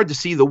 So it's hard to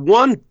see. The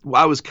one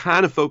I was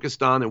kind of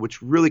focused on, and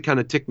which really kind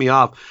of ticked me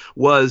off,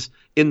 was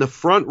in the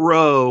front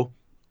row,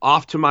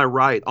 off to my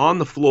right, on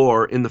the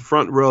floor in the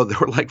front row, there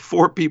were like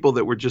 4 people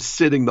that were just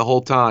sitting the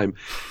whole time.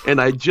 And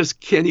I just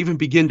can't even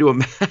begin to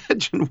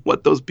imagine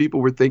what those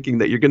people were thinking,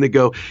 that you're going to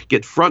go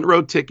get front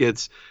row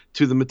tickets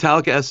to the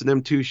Metallica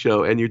S&M 2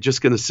 show, and you're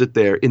just going to sit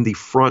there in the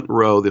front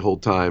row the whole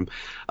time.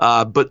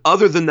 But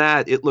other than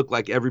that, it looked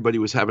like everybody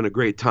was having a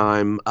great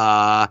time.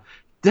 I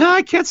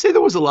can't say there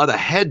was a lot of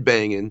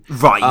headbanging.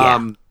 Right,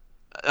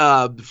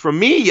 yeah. From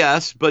me,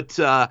 yes, but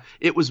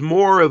it was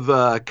more of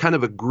a kind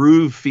of a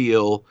groove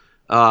feel.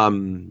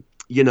 And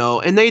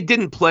they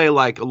didn't play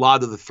like a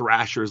lot of the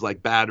thrashers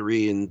like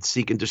Battery and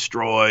Seek and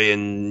Destroy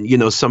and,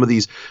 some of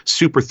these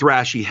super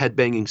thrashy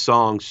headbanging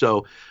songs.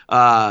 So,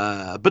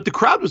 but the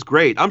crowd was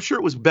great. I'm sure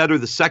it was better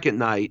the second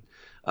night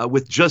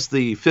with just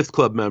the Fifth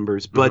Club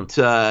members. But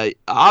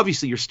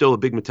obviously you're still a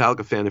big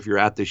Metallica fan if you're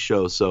at this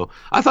show. So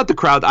I thought the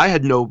crowd, I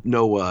had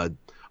no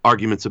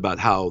arguments about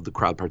how the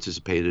crowd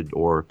participated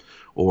or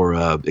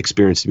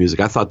experienced the music.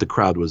 I thought the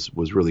crowd was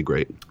really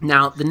great.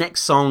 Now, the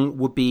next song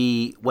would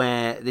be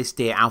where this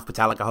dear Alf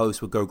Metallica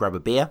host would go grab a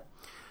beer.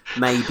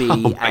 Maybe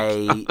even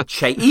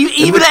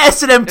at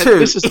S&M 2.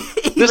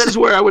 This is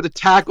where I would have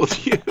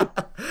tackled you.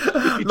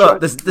 Look,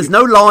 there's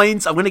no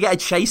lines. I'm going to get a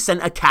Chase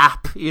Center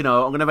cap. I'm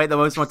going to make the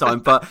most of my time.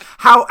 But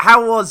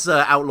how was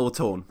Outlaw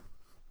Torn?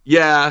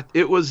 Yeah,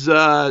 it was,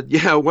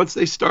 once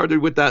they started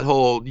with that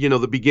whole,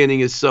 the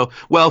beginning is so,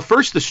 well,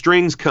 first the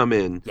strings come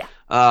in,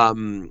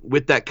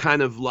 with that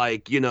kind of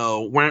like,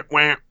 wah,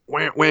 wah,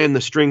 when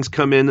the strings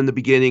come in the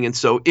beginning, and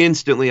so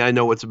instantly I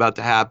know what's about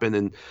to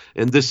happen,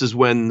 and this is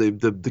when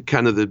the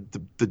kind of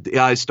the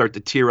eyes start to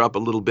tear up a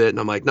little bit, and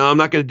I'm like, no, I'm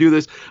not going to do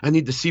this. I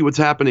need to see what's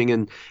happening,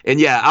 and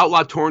yeah,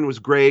 Outlaw Torn was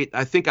great.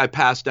 I think I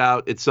passed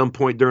out at some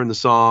point during the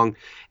song,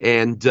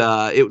 and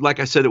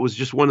like I said, it was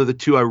just one of the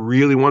two I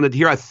really wanted to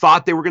hear. I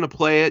thought they were going to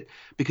play it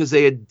because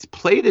they had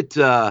played it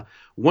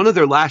one of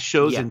their last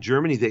shows in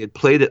Germany. They had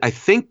played it, I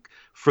think,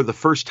 for the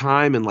first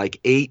time in like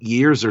 8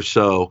 years or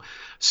so.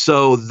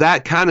 So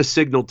that kind of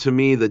signaled to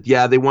me that,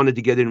 they wanted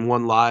to get in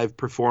one live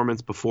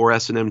performance before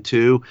S&M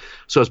 2.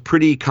 So I was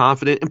pretty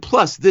confident. And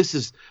plus,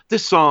 this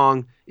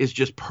song is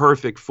just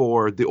perfect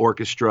for the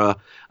orchestra.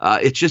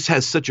 It just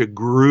has such a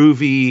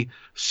groovy,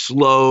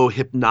 slow,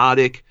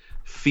 hypnotic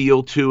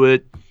feel to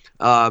it.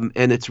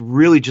 And it's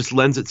really just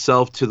lends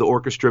itself to the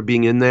orchestra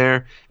being in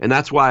there. And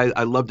that's why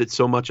I loved it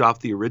so much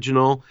off the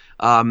original.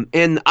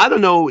 And I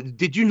don't know,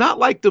 did you not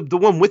like the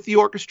one with the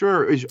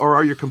orchestra, or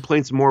are your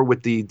complaints more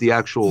with the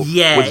actual?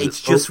 Yeah, it's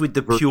just with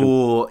the version?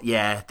 Pure,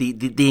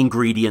 the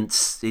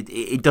ingredients.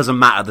 It doesn't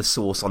matter the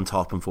sauce on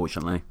top,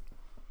 unfortunately.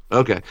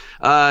 Okay.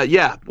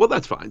 Well,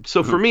 that's fine.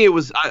 So for me, it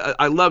was,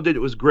 I loved it. It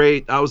was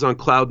great. I was on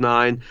cloud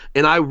 9,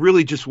 and I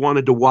really just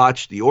wanted to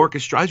watch the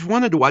orchestra. I just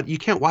wanted to watch. You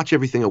can't watch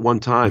everything at one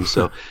time,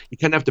 so you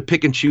kind of have to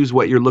pick and choose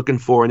what you're looking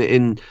for.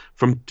 And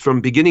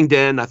from beginning to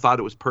end, I thought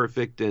it was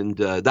perfect, and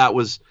that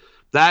was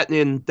that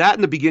in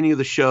the beginning of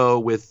the show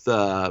with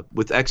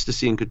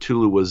Ecstasy and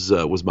Cthulhu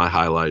was my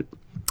highlight.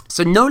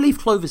 So No Leaf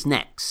Clover's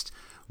next,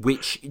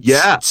 which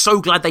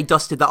so glad they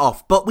dusted that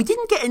off. But we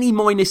didn't get any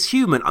Minus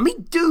Human. I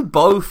mean, do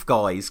both,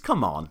 guys.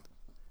 Come on.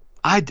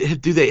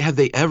 Have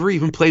they ever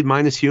even played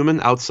Minus Human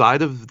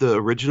outside of the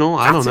original?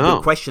 I don't know. That's a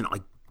good question.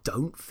 I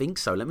don't think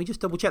so. Let me just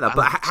double check that.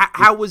 But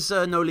how was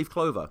No Leaf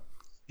Clover?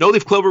 No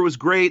Leaf Clover was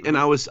great, and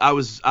I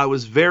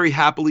was very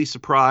happily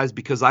surprised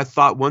because I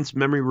thought once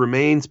Memory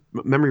Remains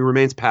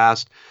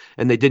passed,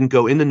 and they didn't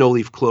go into No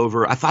Leaf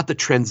Clover, I thought the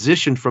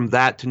transition from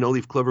that to No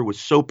Leaf Clover was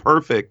so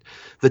perfect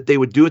that they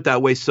would do it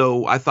that way.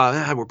 So I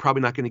thought we're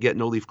probably not going to get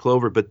No Leaf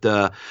Clover, but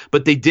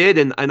they did,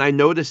 and I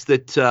noticed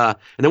that,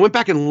 and I went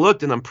back and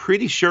looked, and I'm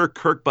pretty sure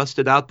Kirk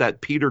busted out that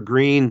Peter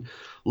Green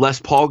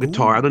Les Paul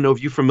guitar. Ooh. I don't know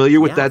if you're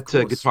familiar with that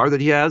guitar that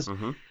he has.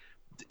 Mm-hmm.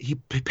 He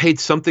paid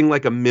something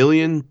like $1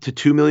 million to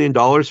 $2 million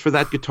for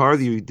that guitar,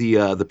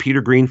 the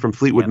Peter Green from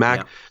Fleetwood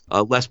Mac,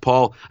 Les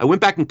Paul. I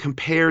went back and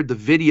compared the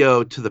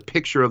video to the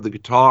picture of the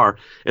guitar,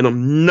 and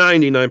I'm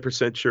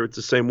 99% sure it's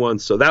the same one.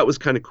 So that was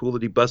kind of cool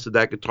that he busted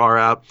that guitar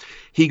out.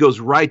 He goes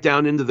right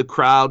down into the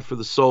crowd for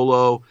the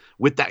solo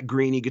with that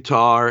Greeny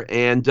guitar,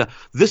 and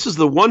this is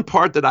the one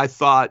part that I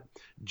thought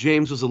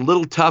James was a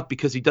little tough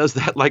because he does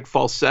that like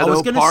falsetto part. I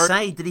was going to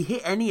say, did he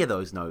hit any of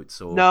those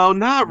notes? Or? No,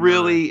 not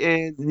really. No.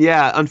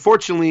 And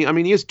unfortunately, I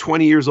mean, he is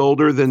 20 years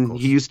older than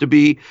he used to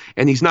be,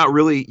 and he's not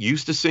really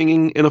used to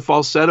singing in a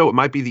falsetto. It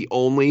might be the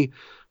only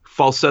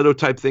falsetto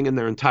type thing in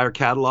their entire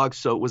catalog,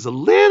 so it was a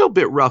little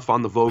bit rough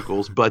on the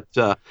vocals. But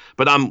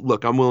I'm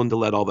willing to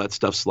let all that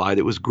stuff slide.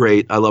 It was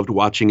great. I loved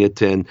watching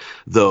it, and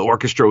the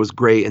orchestra was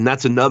great. And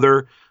that's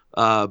another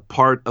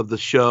part of the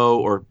show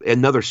or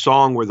another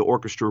song where the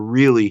orchestra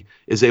really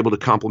is able to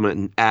complement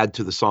and add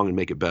to the song and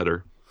make it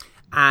better.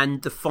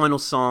 And the final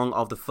song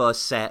of the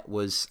first set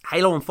was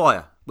Halo on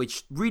Fire,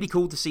 which really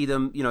cool to see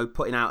them,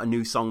 putting out a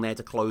new song there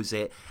to close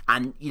it.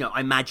 And,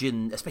 I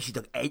imagine, especially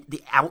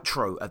the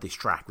outro of this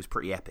track was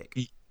pretty epic.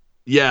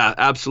 Yeah,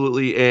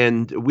 absolutely.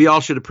 And we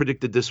all should have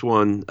predicted this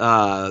one.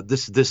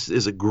 This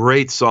is a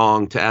great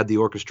song to add the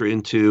orchestra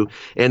into.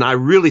 And I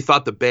really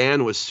thought the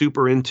band was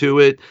super into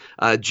it.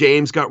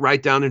 James got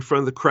right down in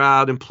front of the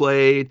crowd and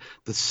played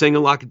the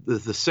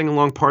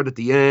sing-along part at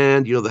the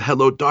end. The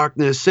Hello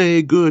Darkness,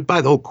 say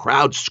goodbye. The whole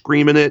crowd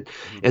screaming it.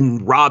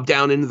 And Rob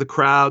down into the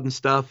crowd and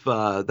stuff.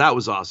 That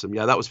was awesome.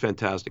 Yeah, that was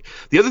fantastic.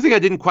 The other thing I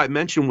didn't quite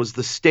mention was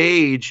the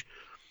stage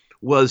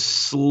was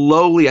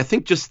slowly, I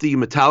think just the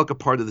Metallica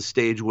part of the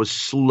stage was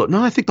slow.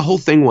 No, I think the whole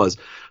thing was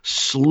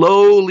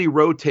slowly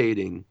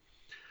rotating.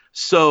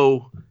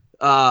 So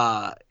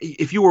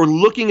if you were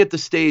looking at the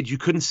stage, you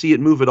couldn't see it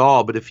move at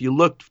all. But if you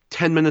looked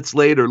 10 minutes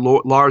later,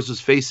 Lars was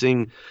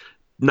facing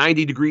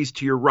 90 degrees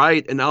to your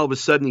right, and all of a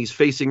sudden he's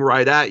facing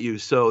right at you.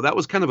 So that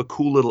was kind of a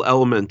cool little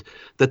element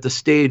that the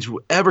stage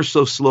ever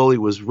so slowly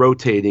was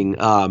rotating.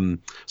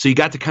 So you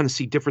got to kind of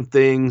see different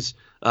things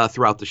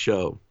throughout the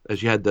show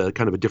as you had the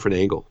kind of a different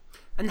angle.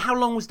 And how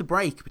long was the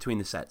break between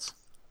the sets?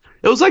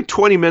 It was like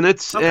 20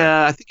 minutes.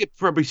 Okay. I think it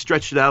probably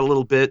stretched it out a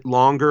little bit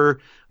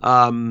longer.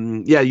 I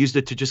used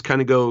it to just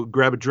kind of go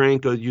grab a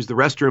drink or use the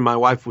restroom. My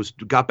wife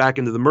got back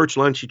into the merch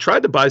line. She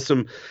tried to buy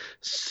some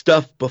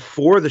stuff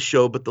before the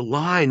show, but the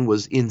line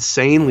was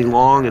insanely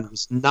long and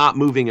was not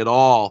moving at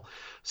all.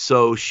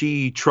 So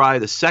she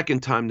tried a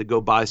second time to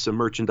go buy some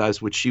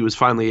merchandise, which she was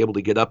finally able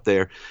to get up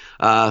there.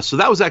 So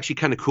that was actually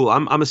kind of cool.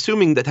 I'm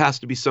assuming that has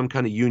to be some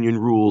kind of union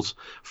rules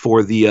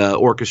for the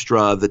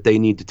orchestra that they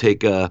need to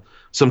take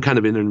some kind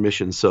of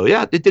intermission. So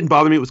yeah, it didn't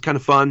bother me. It was kind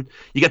of fun.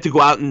 You got to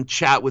go out and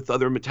chat with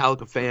other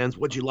Metallica fans.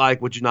 What'd you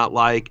like? What'd you not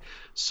like?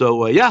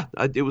 So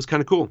it was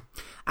kind of cool.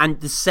 And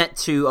the set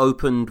 2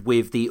 opened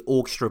with the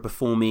orchestra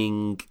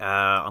performing,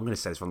 I'm going to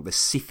say this wrong, the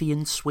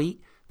Scythian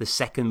Suite. The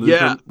second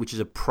movement, which is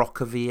a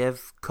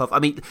Prokofiev cover. I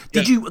mean,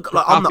 did you?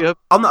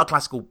 I'm not a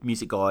classical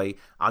music guy.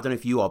 I don't know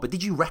if you are, but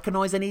did you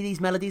recognize any of these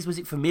melodies? Was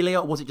it familiar,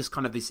 or was it just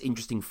kind of this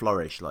interesting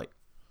flourish?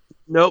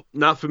 Nope,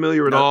 not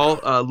familiar at all.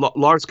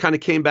 Lars kind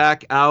of came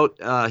back out.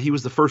 He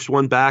was the first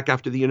one back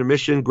after the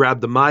intermission,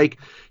 grabbed the mic.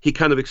 He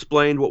kind of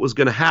explained what was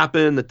going to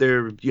happen, that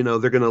they're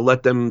going to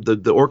let them,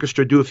 the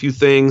orchestra do a few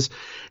things.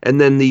 And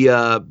then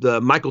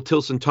the Michael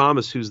Tilson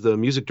Thomas, who's the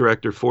music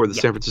director for the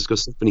San Francisco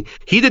Symphony,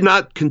 he did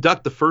not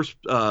conduct the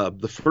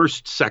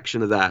first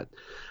section of that.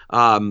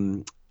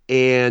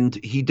 And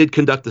he did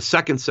conduct the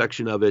second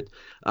section of it.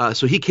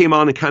 So he came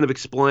on and kind of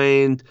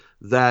explained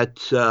that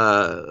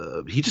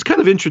he just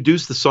kind of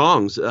introduced the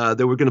songs.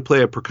 They were going to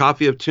play a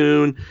Prokofiev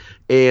tune.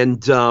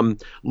 And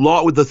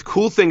the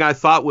cool thing I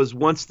thought was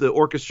once the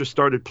orchestra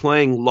started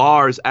playing,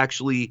 Lars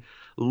actually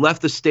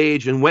left the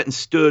stage and went and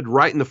stood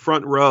right in the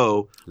front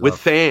row with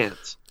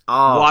fans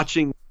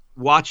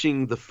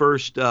watching the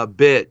first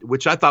bit,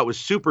 which I thought was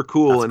super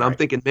cool. That's and great. I'm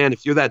thinking, man,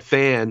 if you're that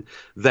fan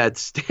that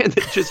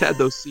just had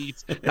those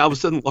seats, and all of a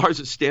sudden Lars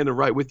is standing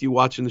right with you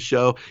watching the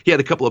show. He had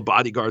a couple of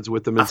bodyguards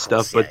with him and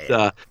stuff,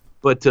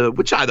 but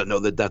which I don't know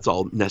that that's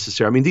all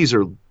necessary. I mean, these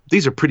are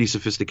these are pretty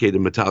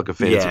sophisticated Metallica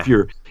fans.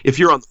 Yeah. If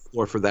you're on the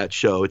floor for that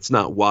show, it's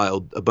not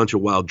a bunch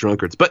of wild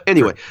drunkards. But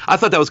anyway, I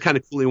thought that was kind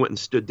of cool. He went and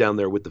stood down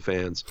there with the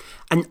fans.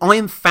 And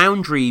Iron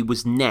Foundry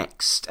was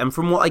next, and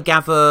from what I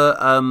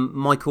gather,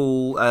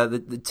 Michael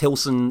the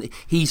Tilson,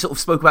 he sort of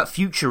spoke about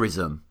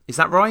futurism. Is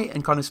that right?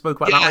 And kind of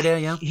spoke about that idea,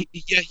 yeah?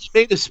 He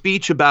made a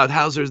speech about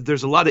how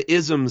there's a lot of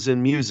isms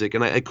in music,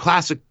 and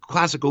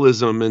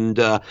classicalism, and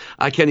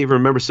I can't even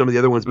remember some of the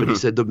other ones, but he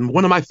said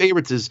one of my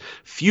favorites is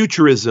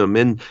futurism.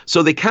 And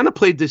so they kind of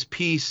played this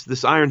piece,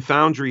 this Iron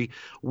Foundry,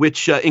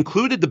 which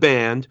included the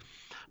band,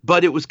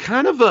 but it was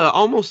kind of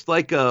almost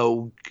like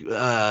a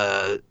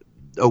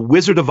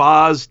Wizard of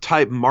Oz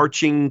type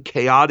marching,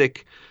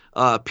 chaotic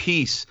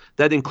piece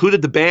that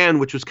included the band,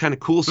 which was kind of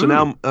cool. So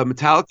now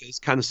Metallica is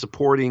kind of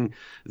supporting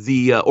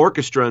the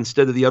orchestra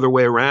instead of the other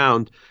way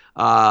around.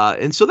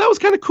 And so that was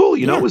kind of cool.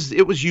 You know,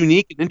 it was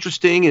unique and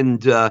interesting,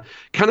 and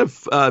kind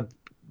of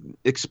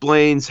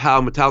explains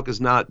how Metallica is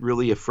not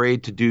really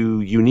afraid to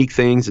do unique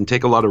things and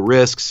take a lot of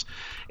risks.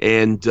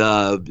 And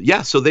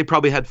so they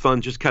probably had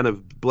fun just kind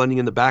of blending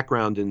in the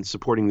background and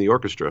supporting the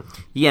orchestra.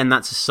 Yeah, and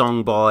that's a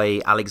song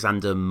by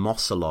Alexander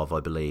Mosolov,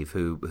 I believe,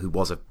 who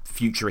was a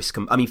futurist.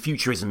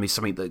 Futurism is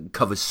something that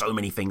covers so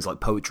many things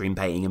like poetry and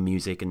painting and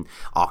music and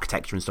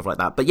architecture and stuff like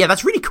that. But yeah,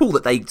 that's really cool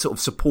that they sort of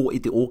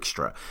supported the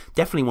orchestra.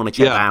 Definitely want to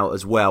check that out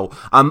as well.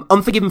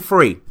 Unforgiven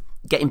 3,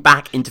 getting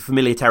back into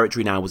familiar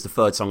territory now, was the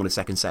third song on the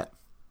second set.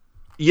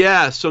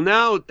 Yeah, so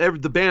now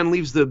the band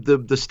leaves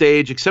the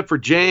stage except for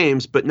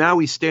James, but now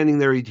he's standing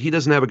there. He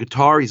doesn't have a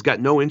guitar. He's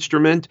got no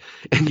instrument,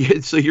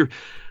 and so you're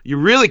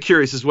really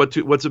curious as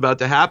what's about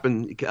to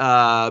happen,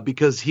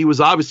 because he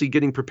was obviously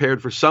getting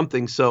prepared for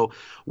something. So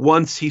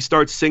once he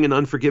starts singing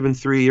Unforgiven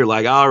 3, you're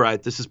like, all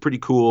right, this is pretty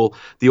cool.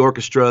 The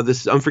orchestra,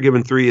 this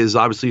Unforgiven 3 is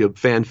obviously a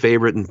fan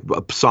favorite and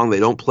a song they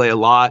don't play a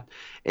lot.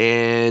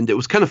 And it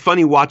was kind of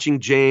funny watching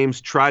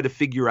James try to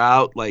figure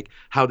out like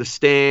how to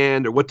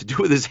stand or what to do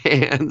with his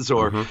hands,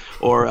 or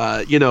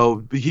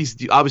he's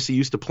obviously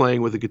used to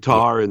playing with a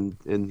guitar, and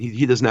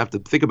he doesn't have to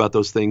think about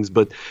those things.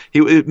 But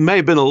it may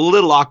have been a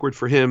little awkward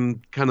for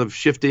him, kind of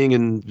shifting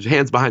and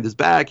hands behind his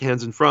back,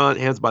 hands in front,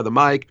 hands by the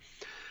mic.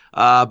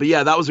 But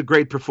yeah, that was a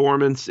great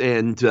performance,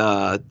 and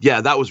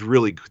that was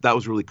really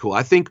cool.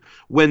 I think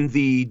when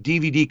the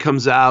DVD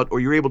comes out,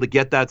 or you're able to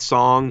get that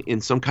song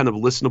in some kind of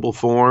listenable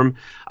form,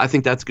 I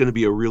think that's going to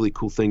be a really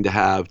cool thing to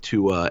have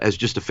as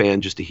just a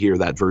fan, just to hear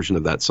that version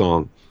of that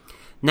song.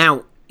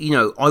 Now, you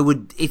know, I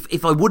would,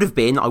 if I would have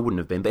been, I wouldn't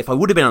have been, but if I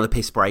would have been on the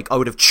piss break, I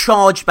would have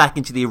charged back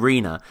into the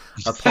arena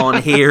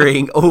upon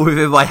hearing All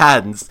Within My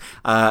Hands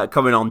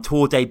coming on,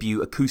 tour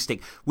debut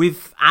acoustic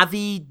with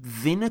Avi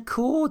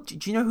Vinacour.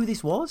 Do you know who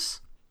this was?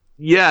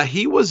 Yeah,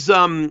 he was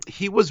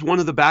one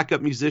of the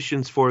backup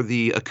musicians for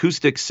the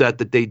acoustic set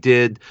that they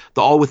did,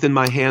 the All Within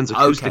My Hands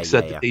acoustic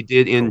set that they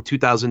did in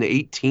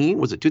 2018.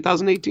 Was it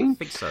 2018? I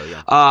think so,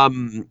 yeah.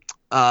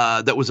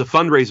 That was a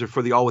fundraiser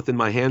for the All Within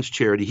My Hands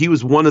charity. He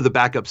was one of the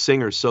backup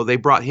singers, so they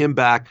brought him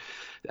back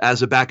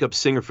as a backup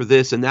singer for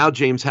this. And now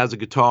James has a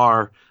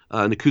guitar,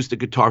 an acoustic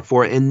guitar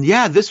for it. And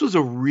yeah, this was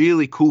a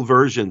really cool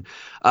version.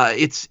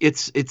 That's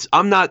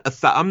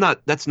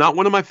not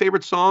one of my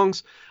favorite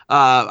songs.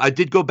 I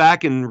did go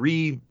back and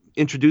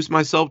reintroduce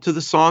myself to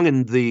the song,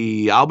 and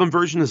the album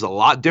version is a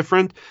lot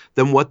different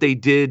than what they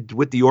did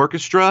with the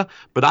orchestra,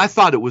 but I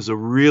thought it was a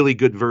really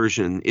good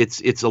version.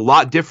 It's a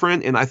lot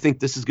different, and I think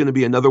this is going to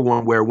be another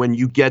one where when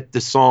you get the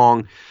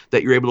song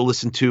that you're able to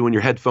listen to in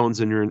your headphones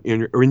and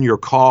or in your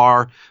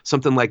car,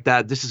 something like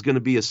that, this is going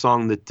to be a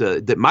song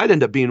that might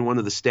end up being one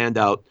of the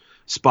standout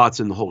spots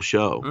in the whole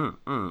show.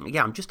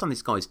 Yeah, I'm just on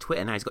this guy's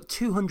Twitter now. He's got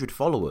 200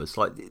 followers.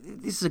 Like,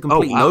 this is a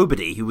complete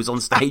nobody who was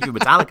on stage with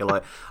Metallica.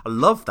 Like, I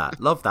love that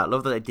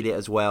they did it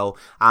as well.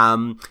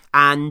 And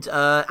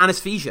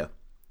Anesthesia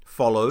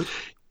followed,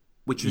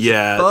 which was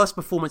the first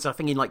performance I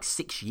think in like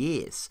 6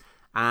 years.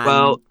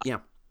 And,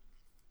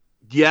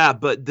 yeah,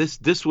 but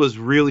this was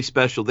really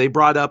special. They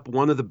brought up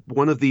one of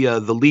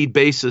the lead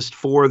bassist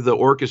for the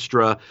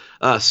orchestra,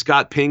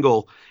 Scott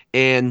Pingle,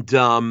 and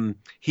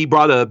he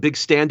brought a big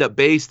stand-up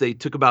bass. They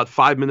took about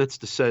 5 minutes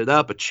to set it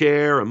up, a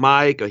chair, a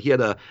mic. He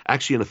had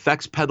actually an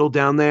effects pedal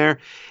down there.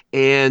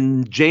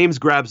 And James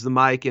grabs the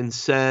mic and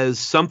says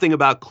something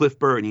about Cliff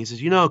Burton. He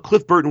says,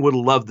 Cliff Burton would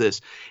have loved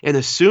this. And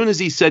as soon as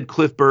he said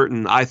Cliff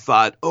Burton, I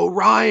thought,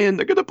 Orion,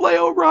 they're going to play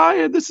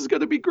Orion. This is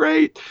going to be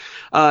great.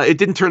 It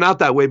didn't turn out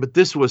that way, but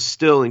this was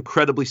still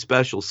incredibly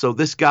special. So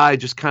this guy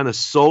just kind of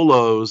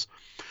solos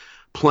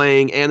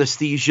playing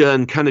Anesthesia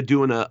and kind of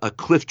doing a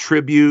Cliff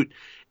tribute.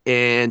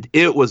 And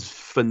it was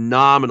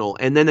phenomenal.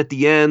 And then at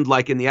the end,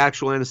 like in the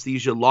actual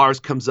Anesthesia,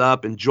 Lars comes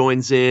up and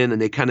joins in, and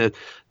they kind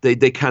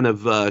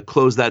of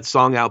close that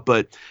song out.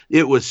 But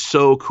it was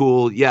so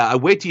cool. Yeah, I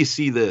wait till you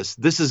see this.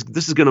 This is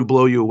going to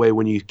blow you away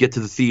when you get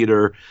to the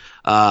theater.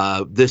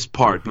 This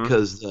part,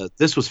 because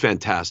this was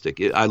fantastic.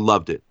 I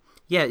loved it.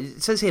 Yeah,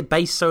 it says here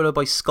bass solo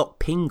by Scott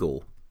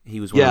Pingle. He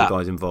was one of the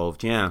guys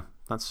involved. Yeah.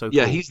 That's so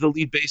Yeah, cool. he's the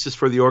lead bassist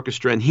for the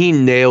orchestra, and he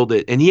nailed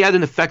it. And he had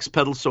an effects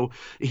pedal, so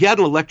he had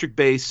an electric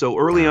bass. So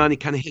early on, he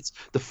kind of hits.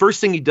 The first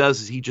thing he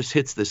does is he just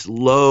hits this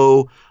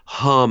low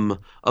hum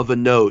of a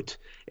note,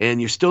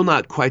 and you're still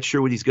not quite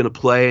sure what he's going to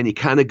play. And he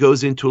kind of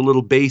goes into a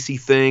little bassy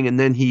thing, and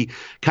then he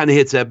kind of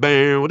hits that.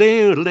 Oh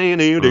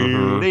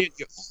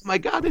my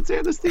God, it's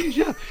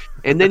Anesthesia!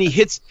 And then he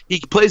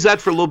plays that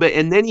for a little bit,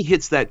 and then he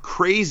hits that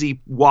crazy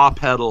wah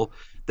pedal.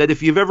 That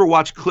if you've ever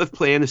watched Cliff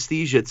play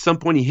Anesthesia, at some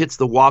point he hits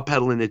the wah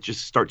pedal and it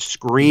just starts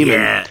screaming.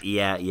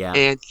 Yeah.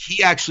 And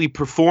he actually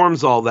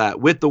performs all that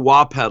with the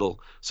wah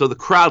pedal. So the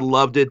crowd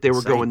loved it. They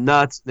were going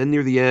nuts. Then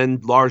near the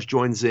end, Lars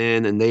joins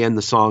in and they end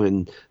the song,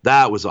 and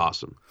that was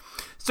awesome.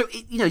 So,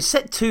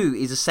 set 2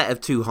 is a set of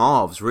 2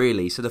 halves,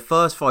 really. So the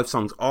first 5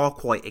 songs are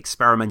quite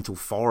experimental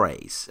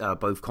forays,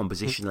 both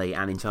compositionally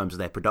and in terms of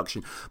their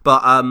production.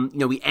 But,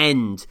 we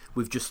end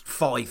with just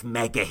 5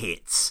 mega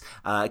hits,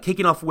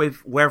 kicking off with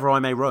Wherever I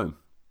May Roam.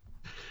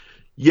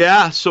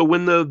 Yeah, so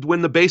when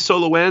the bass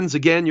solo ends,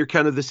 again, you're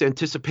kind of this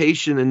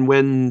anticipation, and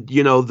when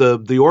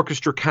the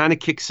orchestra kind of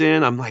kicks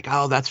in, I'm like,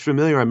 oh, that's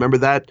familiar. I remember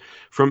that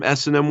from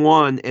S&M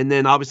 1, and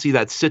then obviously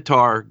that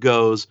sitar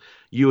goes.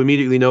 You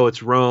immediately know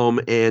it's Rome,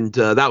 and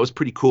that was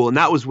pretty cool. And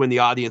that was when the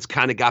audience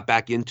kind of got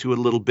back into it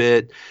a little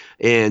bit,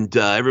 and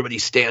everybody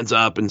stands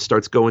up and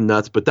starts going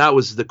nuts. But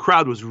the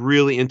crowd was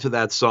really into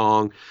that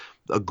song.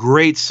 A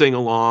great sing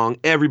along.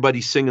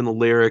 Everybody singing the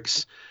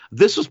lyrics.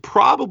 This was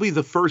probably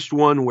the first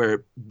one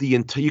where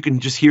you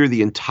can just hear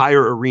the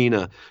entire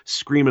arena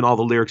screaming all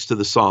the lyrics to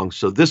the song.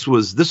 So this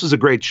was a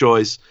great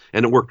choice,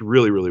 and it worked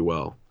really, really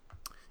well.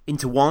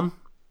 Into One?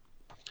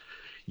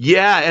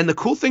 Yeah, and the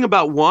cool thing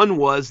about One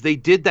was they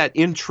did that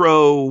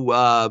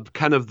intro,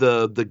 kind of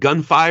the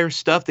gunfire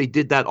stuff. They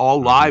did that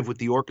all live with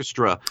the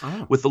orchestra,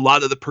 with a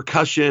lot of the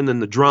percussion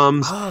and the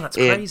drums. Oh, that's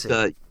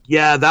crazy.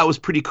 Yeah, that was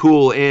pretty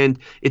cool. And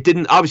it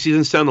obviously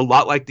didn't sound a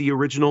lot like the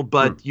original,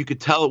 but you could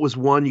tell it was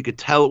One. You could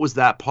tell it was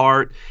that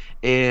part.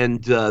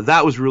 And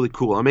that was really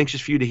cool. I'm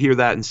anxious for you to hear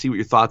that and see what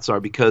your thoughts are,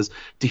 because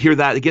to hear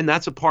that, again,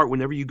 that's a part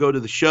whenever you go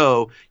to the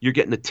show, you're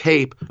getting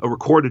a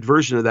recorded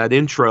version of that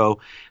intro.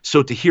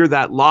 So to hear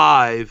that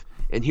live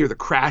and hear the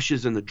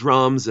crashes and the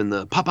drums and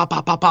the pop, pop,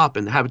 pop, pop, pop,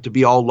 and have it to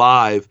be all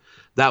live,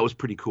 that was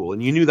pretty cool.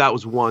 And you knew that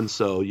was One,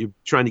 so you're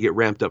trying to get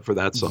ramped up for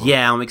that song.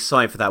 Yeah, I'm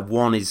excited for that.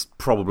 One is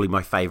probably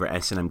my favourite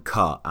S&M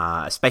cut,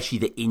 especially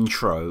the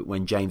intro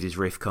when James's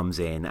riff comes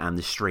in and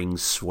the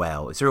strings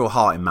swell. It's a real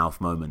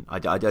heart-in-mouth moment.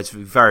 It's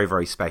very,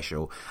 very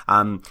special.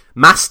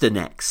 Master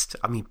next.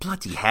 I mean,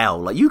 bloody hell.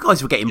 Like, you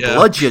guys were getting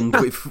bludgeoned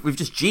with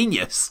just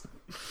genius.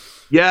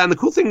 Yeah, and the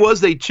cool thing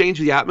was they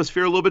changed the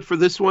atmosphere a little bit for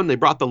this one. They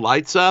brought the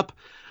lights up.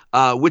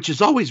 Which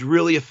is always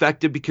really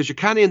effective because you're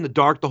kind of in the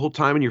dark the whole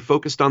time and you're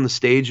focused on the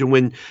stage. And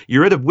when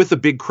you're with a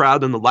big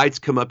crowd and the lights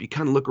come up, you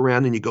kind of look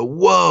around and you go,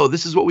 whoa,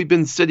 this is what we've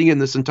been sitting in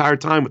this entire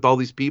time with all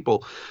these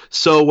people.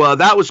 So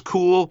that was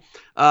cool.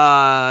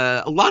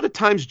 A lot of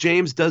times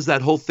James does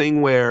that whole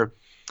thing where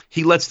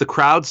he lets the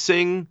crowd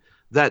sing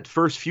that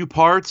first few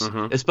parts,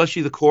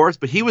 especially the chorus,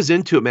 but he was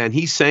into it, man.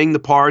 He sang the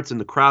parts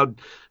and the crowd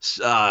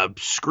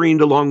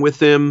screamed along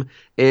with him.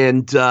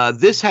 And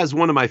this has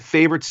one of my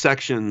favorite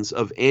sections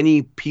of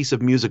any piece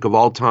of music of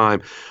all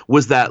time,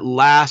 was that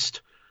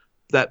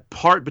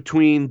part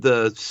between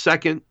the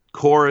second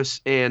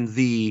chorus and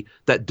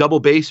that double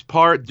bass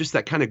part, just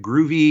that kind of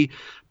groovy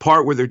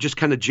part where they're just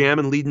kind of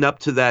jamming leading up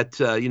to that,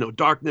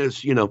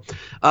 darkness,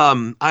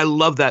 I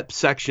love that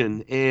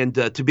section. And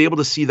to be able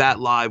to see that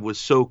live was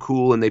so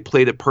cool, and they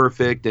played it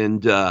perfect.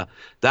 And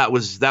that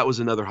was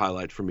another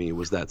highlight for me,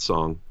 was that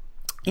song.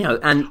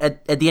 And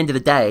at the end of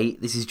the day,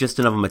 this is just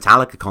another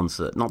Metallica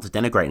concert, not to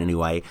denigrate in any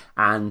way,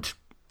 and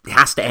it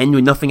has to end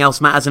with Nothing Else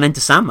Matters and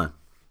Enter Sandman.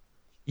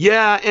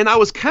 Yeah, and I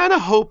was kind of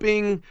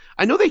hoping,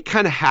 I know they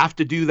kind of have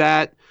to do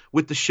that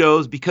with the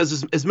shows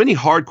because as many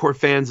hardcore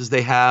fans as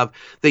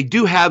they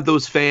do have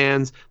those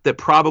fans that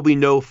probably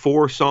know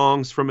 4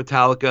 songs from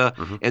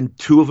Metallica, and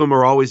 2 of them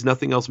are always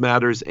Nothing Else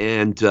Matters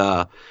and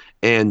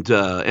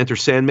Enter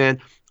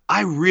Sandman.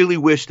 I really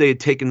wish they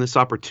had taken this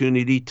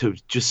opportunity to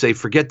just say,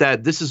 forget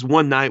that. This is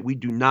one night. We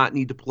do not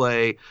need to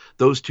play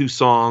those 2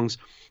 songs.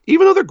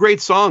 Even though they're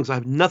great songs, I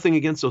have nothing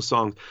against those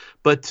songs.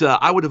 But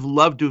I would have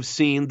loved to have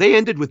seen, they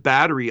ended with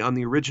Battery on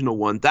the original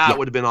one. That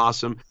would have been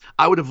awesome.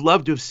 I would have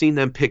loved to have seen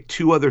them pick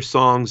 2 other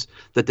songs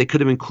that they could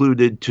have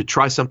included to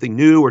try something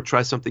new or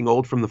try something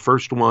old from the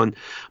first one.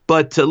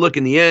 But look,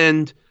 in the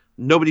end,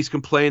 nobody's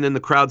complaining. The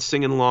crowd's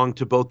singing along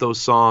to both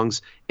those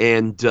songs.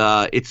 And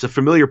it's a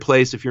familiar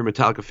place if you're a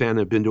Metallica fan and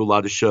have been to a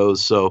lot of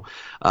shows. So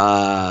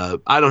I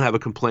don't have a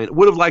complaint.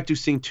 Would have liked to have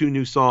seen 2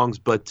 new songs,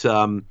 but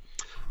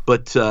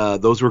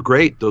those were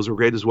great. Those were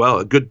great as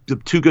well.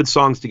 2 good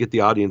songs to get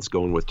the audience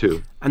going with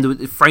too. And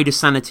the Afraid Enter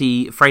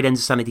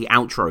Sanity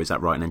outro, is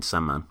that right, in Enter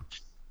Sandman?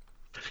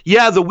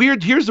 Yeah,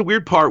 here's the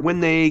weird part. When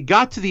they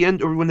got to the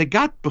end, or when they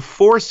got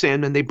before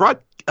Sandman, they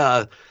brought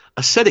a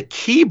set of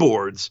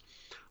keyboards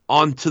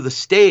onto the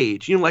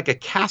stage, like a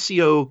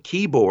Casio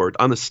keyboard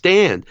on a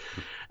stand.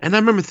 And I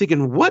remember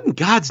thinking, what in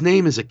God's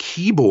name is a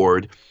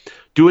keyboard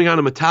doing on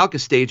a Metallica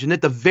stage? And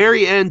at the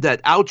very end,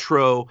 that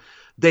outro,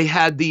 they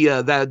had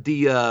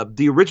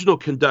the original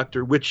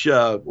conductor, which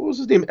what was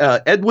his name?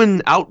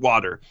 Edwin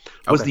Outwater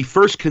was the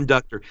first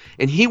conductor,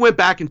 and he went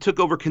back and took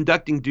over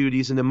conducting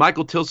duties, and then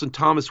Michael Tilson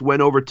Thomas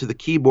went over to the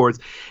keyboards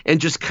and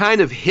just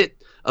kind of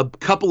hit a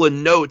couple of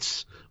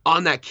notes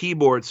on that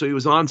keyboard. So he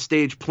was on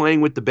stage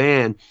playing with the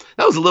band.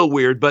 That was a little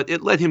weird, but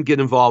it let him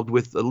get involved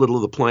with a little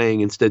of the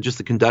playing instead of just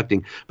the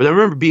conducting. But I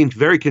remember being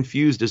very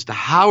confused as to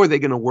how are they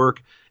going to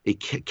work a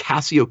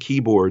Casio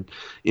keyboard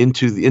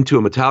into a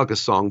Metallica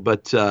song.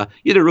 But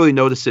you didn't really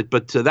notice it.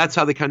 But that's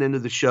how they kind of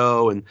ended the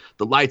show, and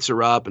the lights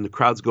are up and the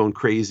crowd's going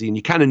crazy, and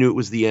you kind of knew it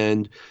was the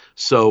end.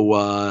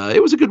 So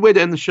it was a good way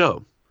to end the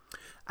show.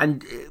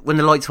 And when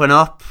the lights went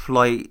up,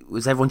 like,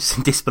 was everyone just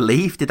in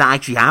disbelief? Did that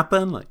actually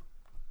happen? Like,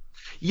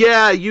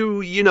 yeah,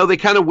 you know, they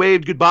kind of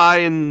waved goodbye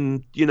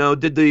and, you know,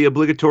 did the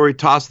obligatory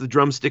toss the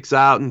drumsticks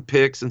out and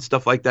picks and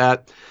stuff like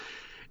that.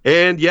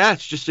 And yeah,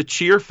 it's just a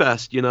cheer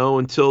fest, you know,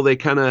 until they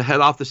kind of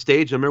head off the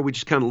stage. I remember we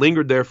just kind of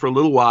lingered there for a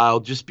little while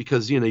just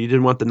because, you know, you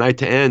didn't want the night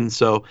to end.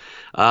 So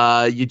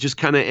you just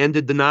kind of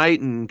ended the night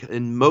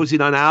and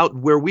moseyed on out.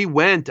 Where we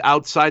went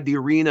outside the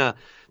arena,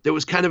 there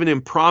was kind of an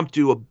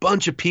impromptu, a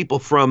bunch of people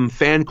from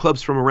fan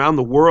clubs from around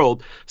the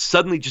world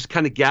suddenly just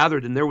kind of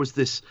gathered, and there was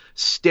this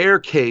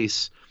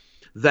staircase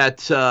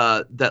that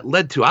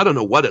led to, I don't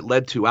know what it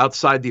led to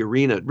outside the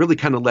arena. It really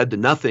kind of led to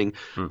nothing,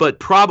 but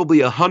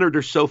probably 100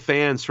 or so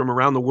fans from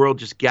around the world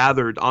just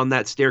gathered on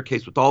that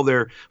staircase with all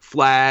their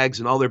flags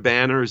and all their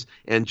banners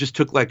and just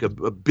took like a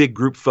big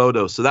group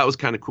photo. So that was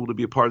kind of cool to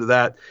be a part of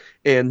that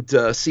and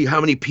see how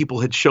many people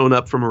had shown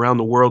up from around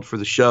the world for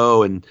the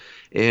show. And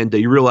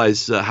you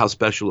realize how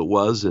special it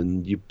was.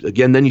 And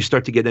then you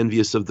start to get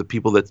envious of the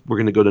people that were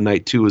going to go to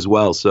night 2 as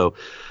well. So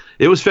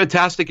it was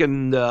fantastic,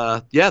 and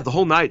the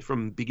whole night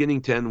from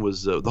beginning to end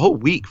was the whole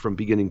week from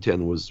beginning to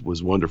end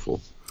was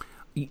wonderful.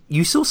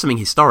 You saw something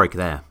historic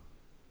there.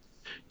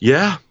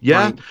 Yeah.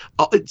 Right.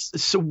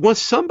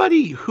 Was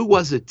somebody, who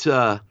was it?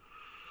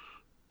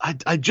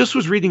 I just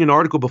was reading an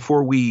article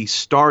before we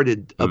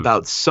started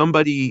about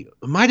somebody.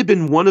 It might have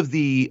been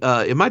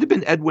it might have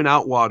been Edwin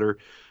Outwater,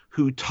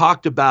 who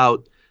talked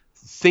about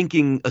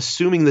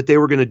assuming that they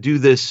were going to do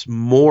this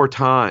more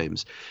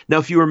times. Now,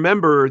 if you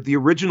remember the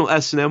original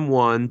S&M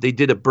one, they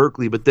did at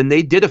Berkeley, but then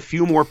they did a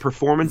few more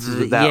performances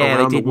of that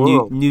around the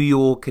world. New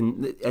York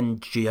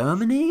and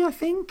Germany, I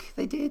think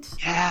they did.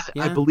 Yeah,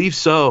 I believe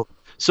so.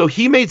 So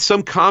he made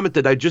some comment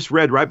that I just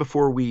read right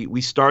before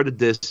we started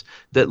this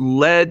that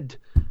led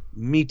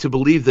me to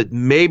believe that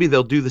maybe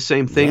they'll do the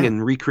same thing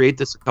and recreate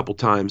this a couple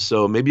times.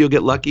 So maybe you'll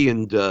get lucky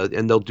and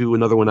they'll do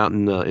another one out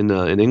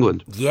in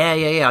England.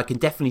 Yeah. I can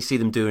definitely see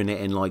them doing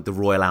it in like the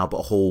Royal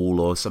Albert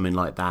Hall or something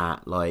like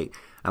that. Like,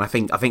 and I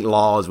think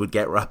Lars would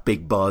get a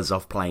big buzz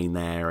off playing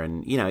there,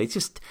 and you know, it's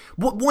just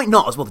why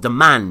not as well. The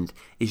demand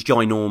is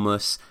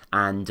ginormous,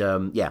 and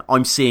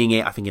I'm seeing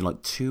it. I think in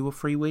like 2 or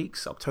 3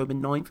 weeks, October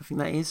 9th, I think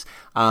that is.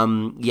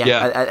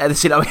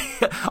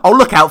 I'll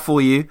look out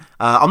for you.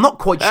 I'm not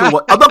quite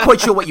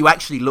sure what you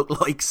actually look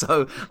like,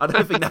 so I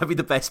don't think that would be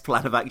the best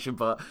plan of action.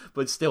 But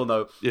still,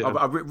 no,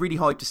 I'm really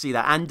hyped to see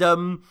that. And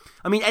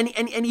I mean,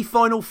 any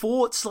final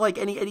thoughts? Like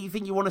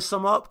anything you want to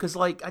sum up? Because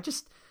like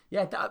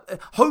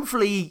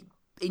hopefully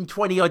in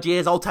 20 odd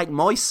years, I'll take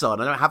my son,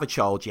 I don't have a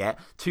child yet,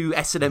 to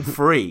S&M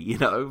free, you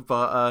know,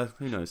 but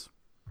who knows?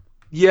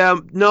 Yeah,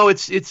 no,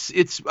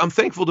 it's I'm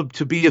thankful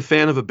to be a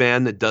fan of a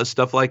band that does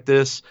stuff like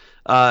this.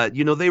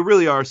 You know, they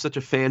really are such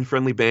a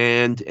fan-friendly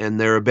band, and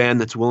they're a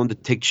band that's willing to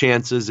take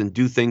chances and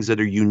do things that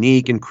are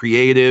unique and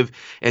creative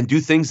and do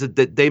things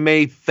that they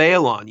may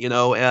fail on, you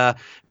know.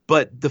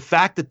 But the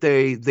fact that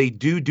they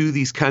do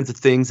these kinds of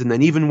things, and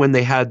then even when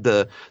they had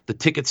the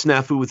ticket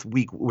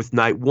snafu with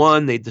night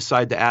 1, they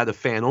decide to add a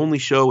fan only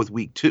show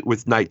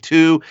with night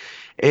 2,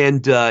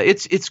 and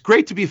it's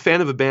great to be a fan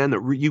of a band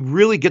that you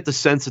really get the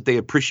sense that they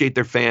appreciate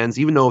their fans,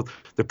 even though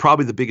they're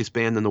probably the biggest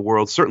band in the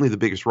world, certainly the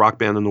biggest rock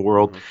band in the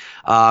world.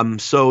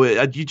 So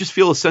you just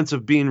feel a sense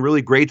of being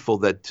really grateful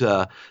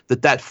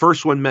that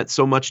first one meant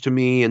so much to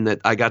me, and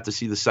that I got to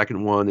see the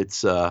second one.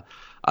 It's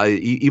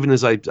even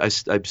as I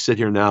sit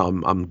here now,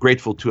 I'm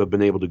grateful to have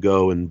been able to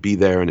go and be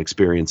there and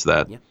experience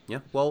that. Yeah.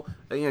 Well,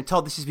 you know,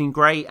 Todd, this has been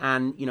great,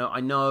 and you know,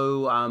 I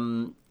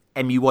know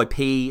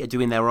MUYP are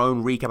doing their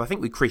own recap. I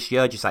think with Chris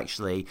Yergis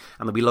actually,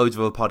 and there'll be loads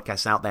of other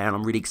podcasts out there. And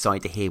I'm really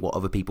excited to hear what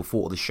other people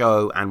thought of the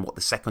show and what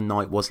the second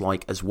night was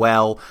like as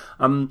well.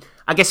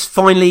 I guess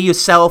finally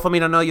yourself. I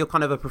mean, I know you're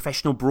kind of a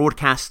professional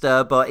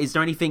broadcaster, but is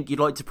there anything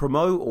you'd like to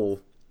promote or?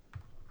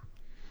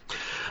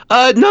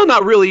 No,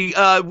 not really.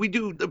 We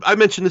do. I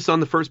mentioned this on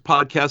the first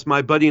podcast.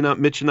 My buddy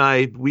Mitch and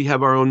I, we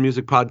have our own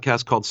music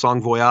podcast called Song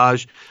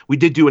Voyage. We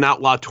did do an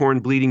Outlaw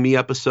Torn Bleeding Me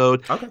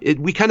episode. Okay.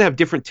 We kind of have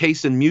different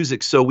tastes in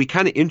music, so we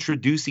kind of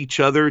introduce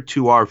each other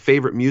to our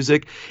favorite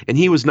music. And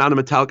he was not a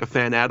Metallica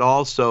fan at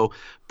all, so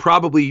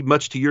probably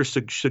much to your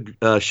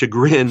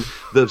chagrin,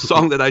 the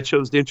song that I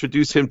chose to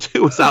introduce him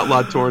to was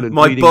Outlaw Torn and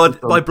Bleeding Me.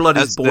 My blood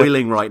is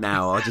boiling right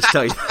now, I'll just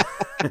tell you.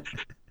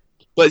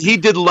 But he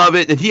did love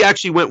it, and he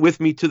actually went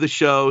with me to the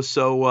show.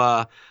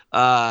 So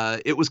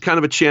it was kind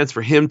of a chance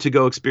for him to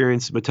go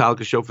experience the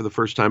Metallica show for the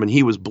first time, and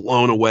he was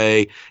blown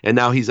away. And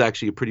now he's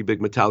actually a pretty big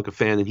Metallica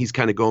fan, and he's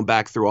kind of going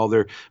back through all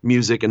their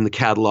music and the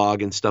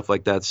catalog and stuff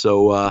like that.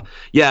 So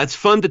yeah, it's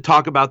fun to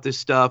talk about this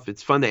stuff.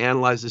 It's fun to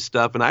analyze this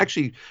stuff, and I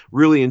actually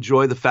really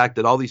enjoy the fact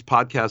that all these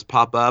podcasts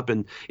pop up,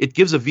 and it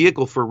gives a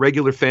vehicle for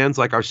regular fans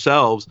like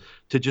ourselves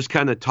to just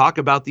kind of talk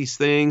about these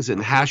things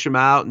and hash them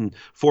out and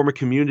form a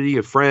community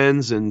of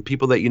friends and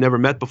people that you never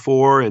met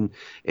before. And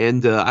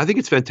I think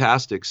it's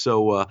fantastic.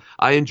 So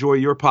I enjoy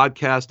your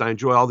podcast. I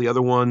enjoy all the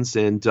other ones.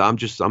 And I'm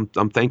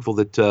thankful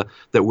that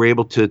we're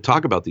able to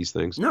talk about these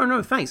things.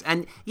 No, thanks.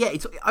 And yeah,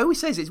 I always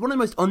say it's one of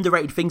the most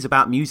underrated things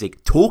about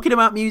music, talking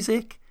about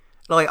music.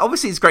 Like,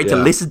 obviously, it's great to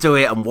listen to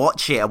it and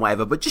watch it and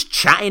whatever, but just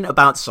chatting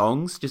about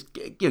songs just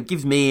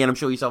gives me, and I'm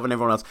sure yourself and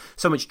everyone else,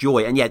 so much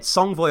joy. And yeah,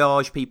 Song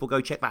Voyage, people,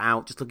 go check that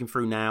out. Just looking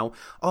through now.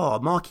 Oh,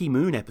 Marquee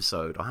Moon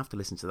episode. I'll have to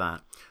listen to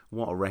that.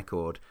 What a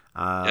record.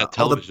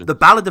 Television. The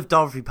Ballad of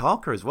Dorothy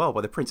Parker as well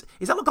by the Prince.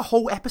 Is that like a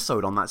whole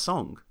episode on that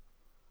song?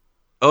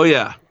 Oh,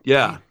 yeah.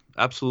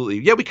 Absolutely.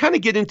 Yeah, we kind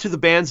of get into the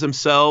bands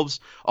themselves.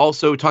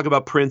 Also, talk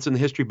about Prince and the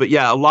history. But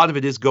yeah, a lot of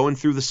it is going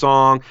through the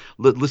song,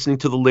 listening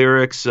to the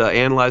lyrics,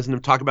 analyzing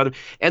them, talk about it.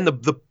 And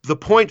the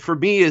point for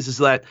me is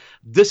that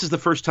this is the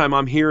first time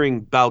I'm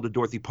hearing Ballad of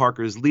Dorothy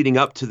Parker is leading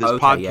up to this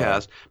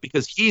podcast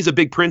because he's a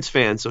big Prince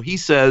fan. So he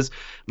says,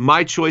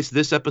 my choice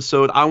this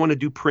episode, I want to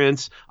do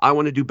Prince. I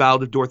want to do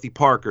Ballad of Dorothy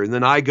Parker. And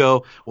then I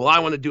go, well, I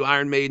want to do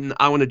Iron Maiden.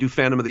 I want to do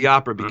Phantom of the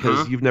Opera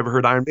because you've never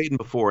heard Iron Maiden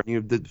before. And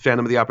you're the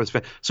Phantom of the Opera's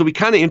fan. So we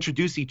kind of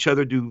introduce each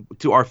other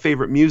to our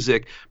favorite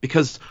music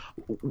because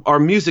our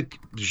music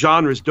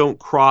genres don't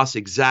cross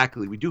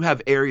exactly. We do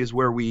have areas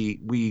where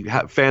we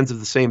have fans of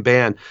the same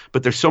band,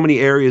 but there's so many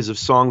areas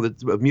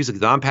of music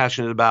that I'm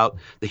passionate about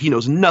that he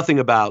knows nothing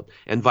about,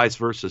 and vice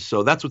versa.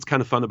 So that's what's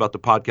kind of fun about the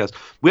podcast.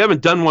 We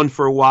haven't done one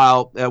for a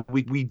while.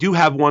 We do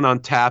have one on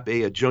tap,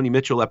 a Joni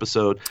Mitchell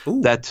episode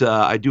that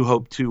I do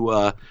hope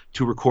to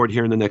record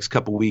here in the next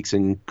couple weeks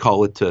and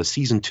call it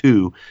season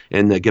 2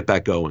 and get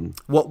back going.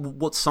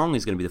 What song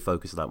is going to be the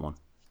focus of that one?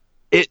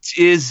 It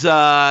is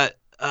oh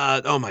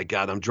my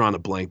God, I'm drawing a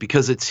blank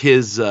because it's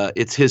his song.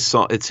 It's his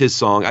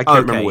song. I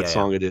can't remember what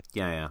song it is.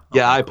 Yeah. Okay,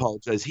 I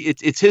apologize.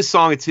 It's his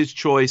song. It's his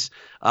choice.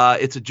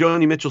 It's a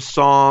Joni Mitchell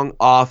song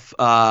off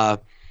off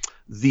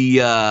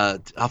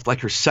like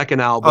her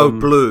second album. Oh,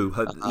 Blue.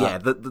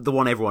 The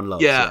one everyone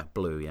loves. Yeah,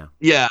 Blue. Yeah.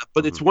 Yeah,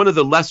 but it's one of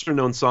the lesser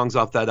known songs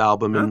off that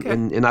album,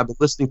 and I've been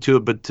listening to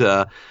it,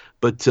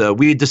 but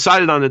we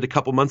decided on it a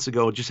couple months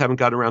ago, just haven't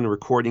gotten around to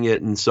recording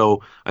it, and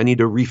so I need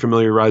to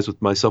refamiliarize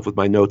with myself with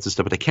my notes and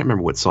stuff. But I can't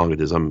remember what song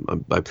it is.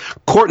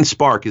 Court and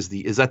Spark is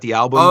that the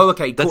album? Oh,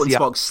 okay. Court and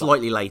Spark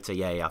slightly later.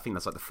 Yeah. I think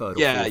that's like the third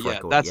or fourth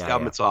record. That's the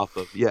album it's off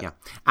of. Yeah.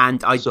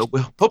 And so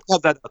we'll hope to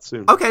have that out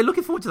soon. Okay,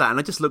 looking forward to that. And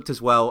I just looked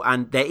as well,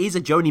 and there is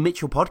a Joni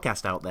Mitchell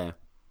podcast out there.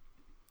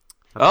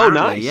 Apparently.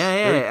 Oh, nice.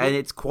 Yeah, cool. And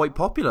it's quite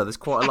popular. There's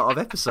quite a lot of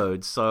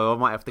episodes, so I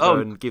might have to go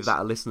and give that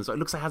a listen. So it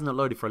looks like it hasn't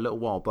uploaded for a little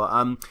while,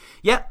 but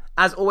yeah.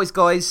 As always,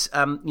 guys,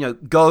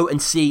 go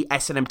and see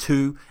S&M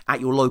 2 at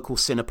your local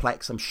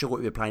Cineplex. I'm sure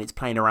it'll be playing. It's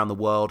playing around the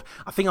world.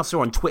 I think I saw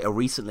on Twitter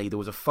recently there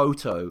was a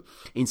photo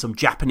in some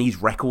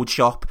Japanese record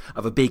shop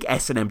of a big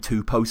S&M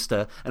 2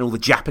 poster and all the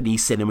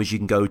Japanese cinemas you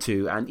can go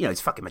to. And it's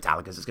fucking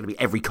Metallica. So it's going to be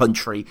every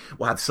country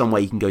will have some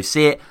way you can go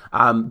see it.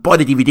 Buy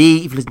the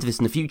DVD if you listen to this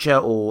in the future,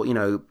 or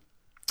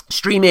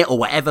stream it or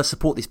whatever.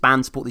 Support this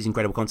band, support these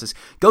incredible concerts.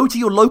 Go to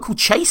your local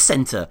Chase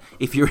Center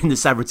if you're in the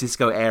San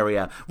Francisco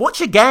area. Watch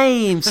a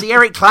game, see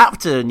Eric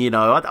Clapton.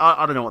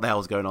 I don't know what the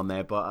hell's going on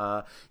there,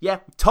 but yeah,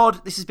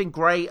 Todd, this has been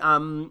great.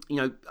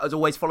 As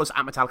always, follow us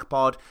at Metallica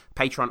Pod,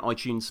 Patreon,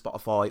 iTunes,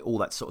 Spotify, all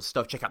that sort of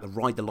stuff. Check out the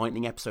Ride the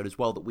Lightning episode as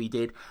well that we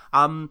did.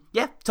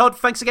 Yeah, Todd,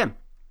 thanks again.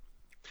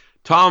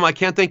 Tom, I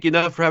can't thank you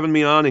enough for having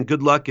me on, and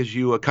good luck as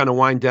you kind of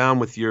wind down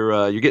with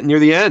your you're getting near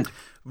the end.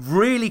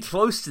 Really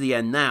close to the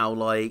end now,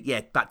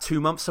 about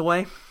 2 months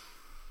away.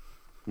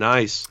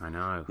 Nice. I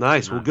know.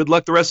 Nice. Well, good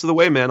luck the rest of the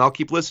way, man. I'll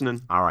keep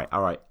listening. All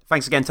right.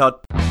 Thanks again, Todd.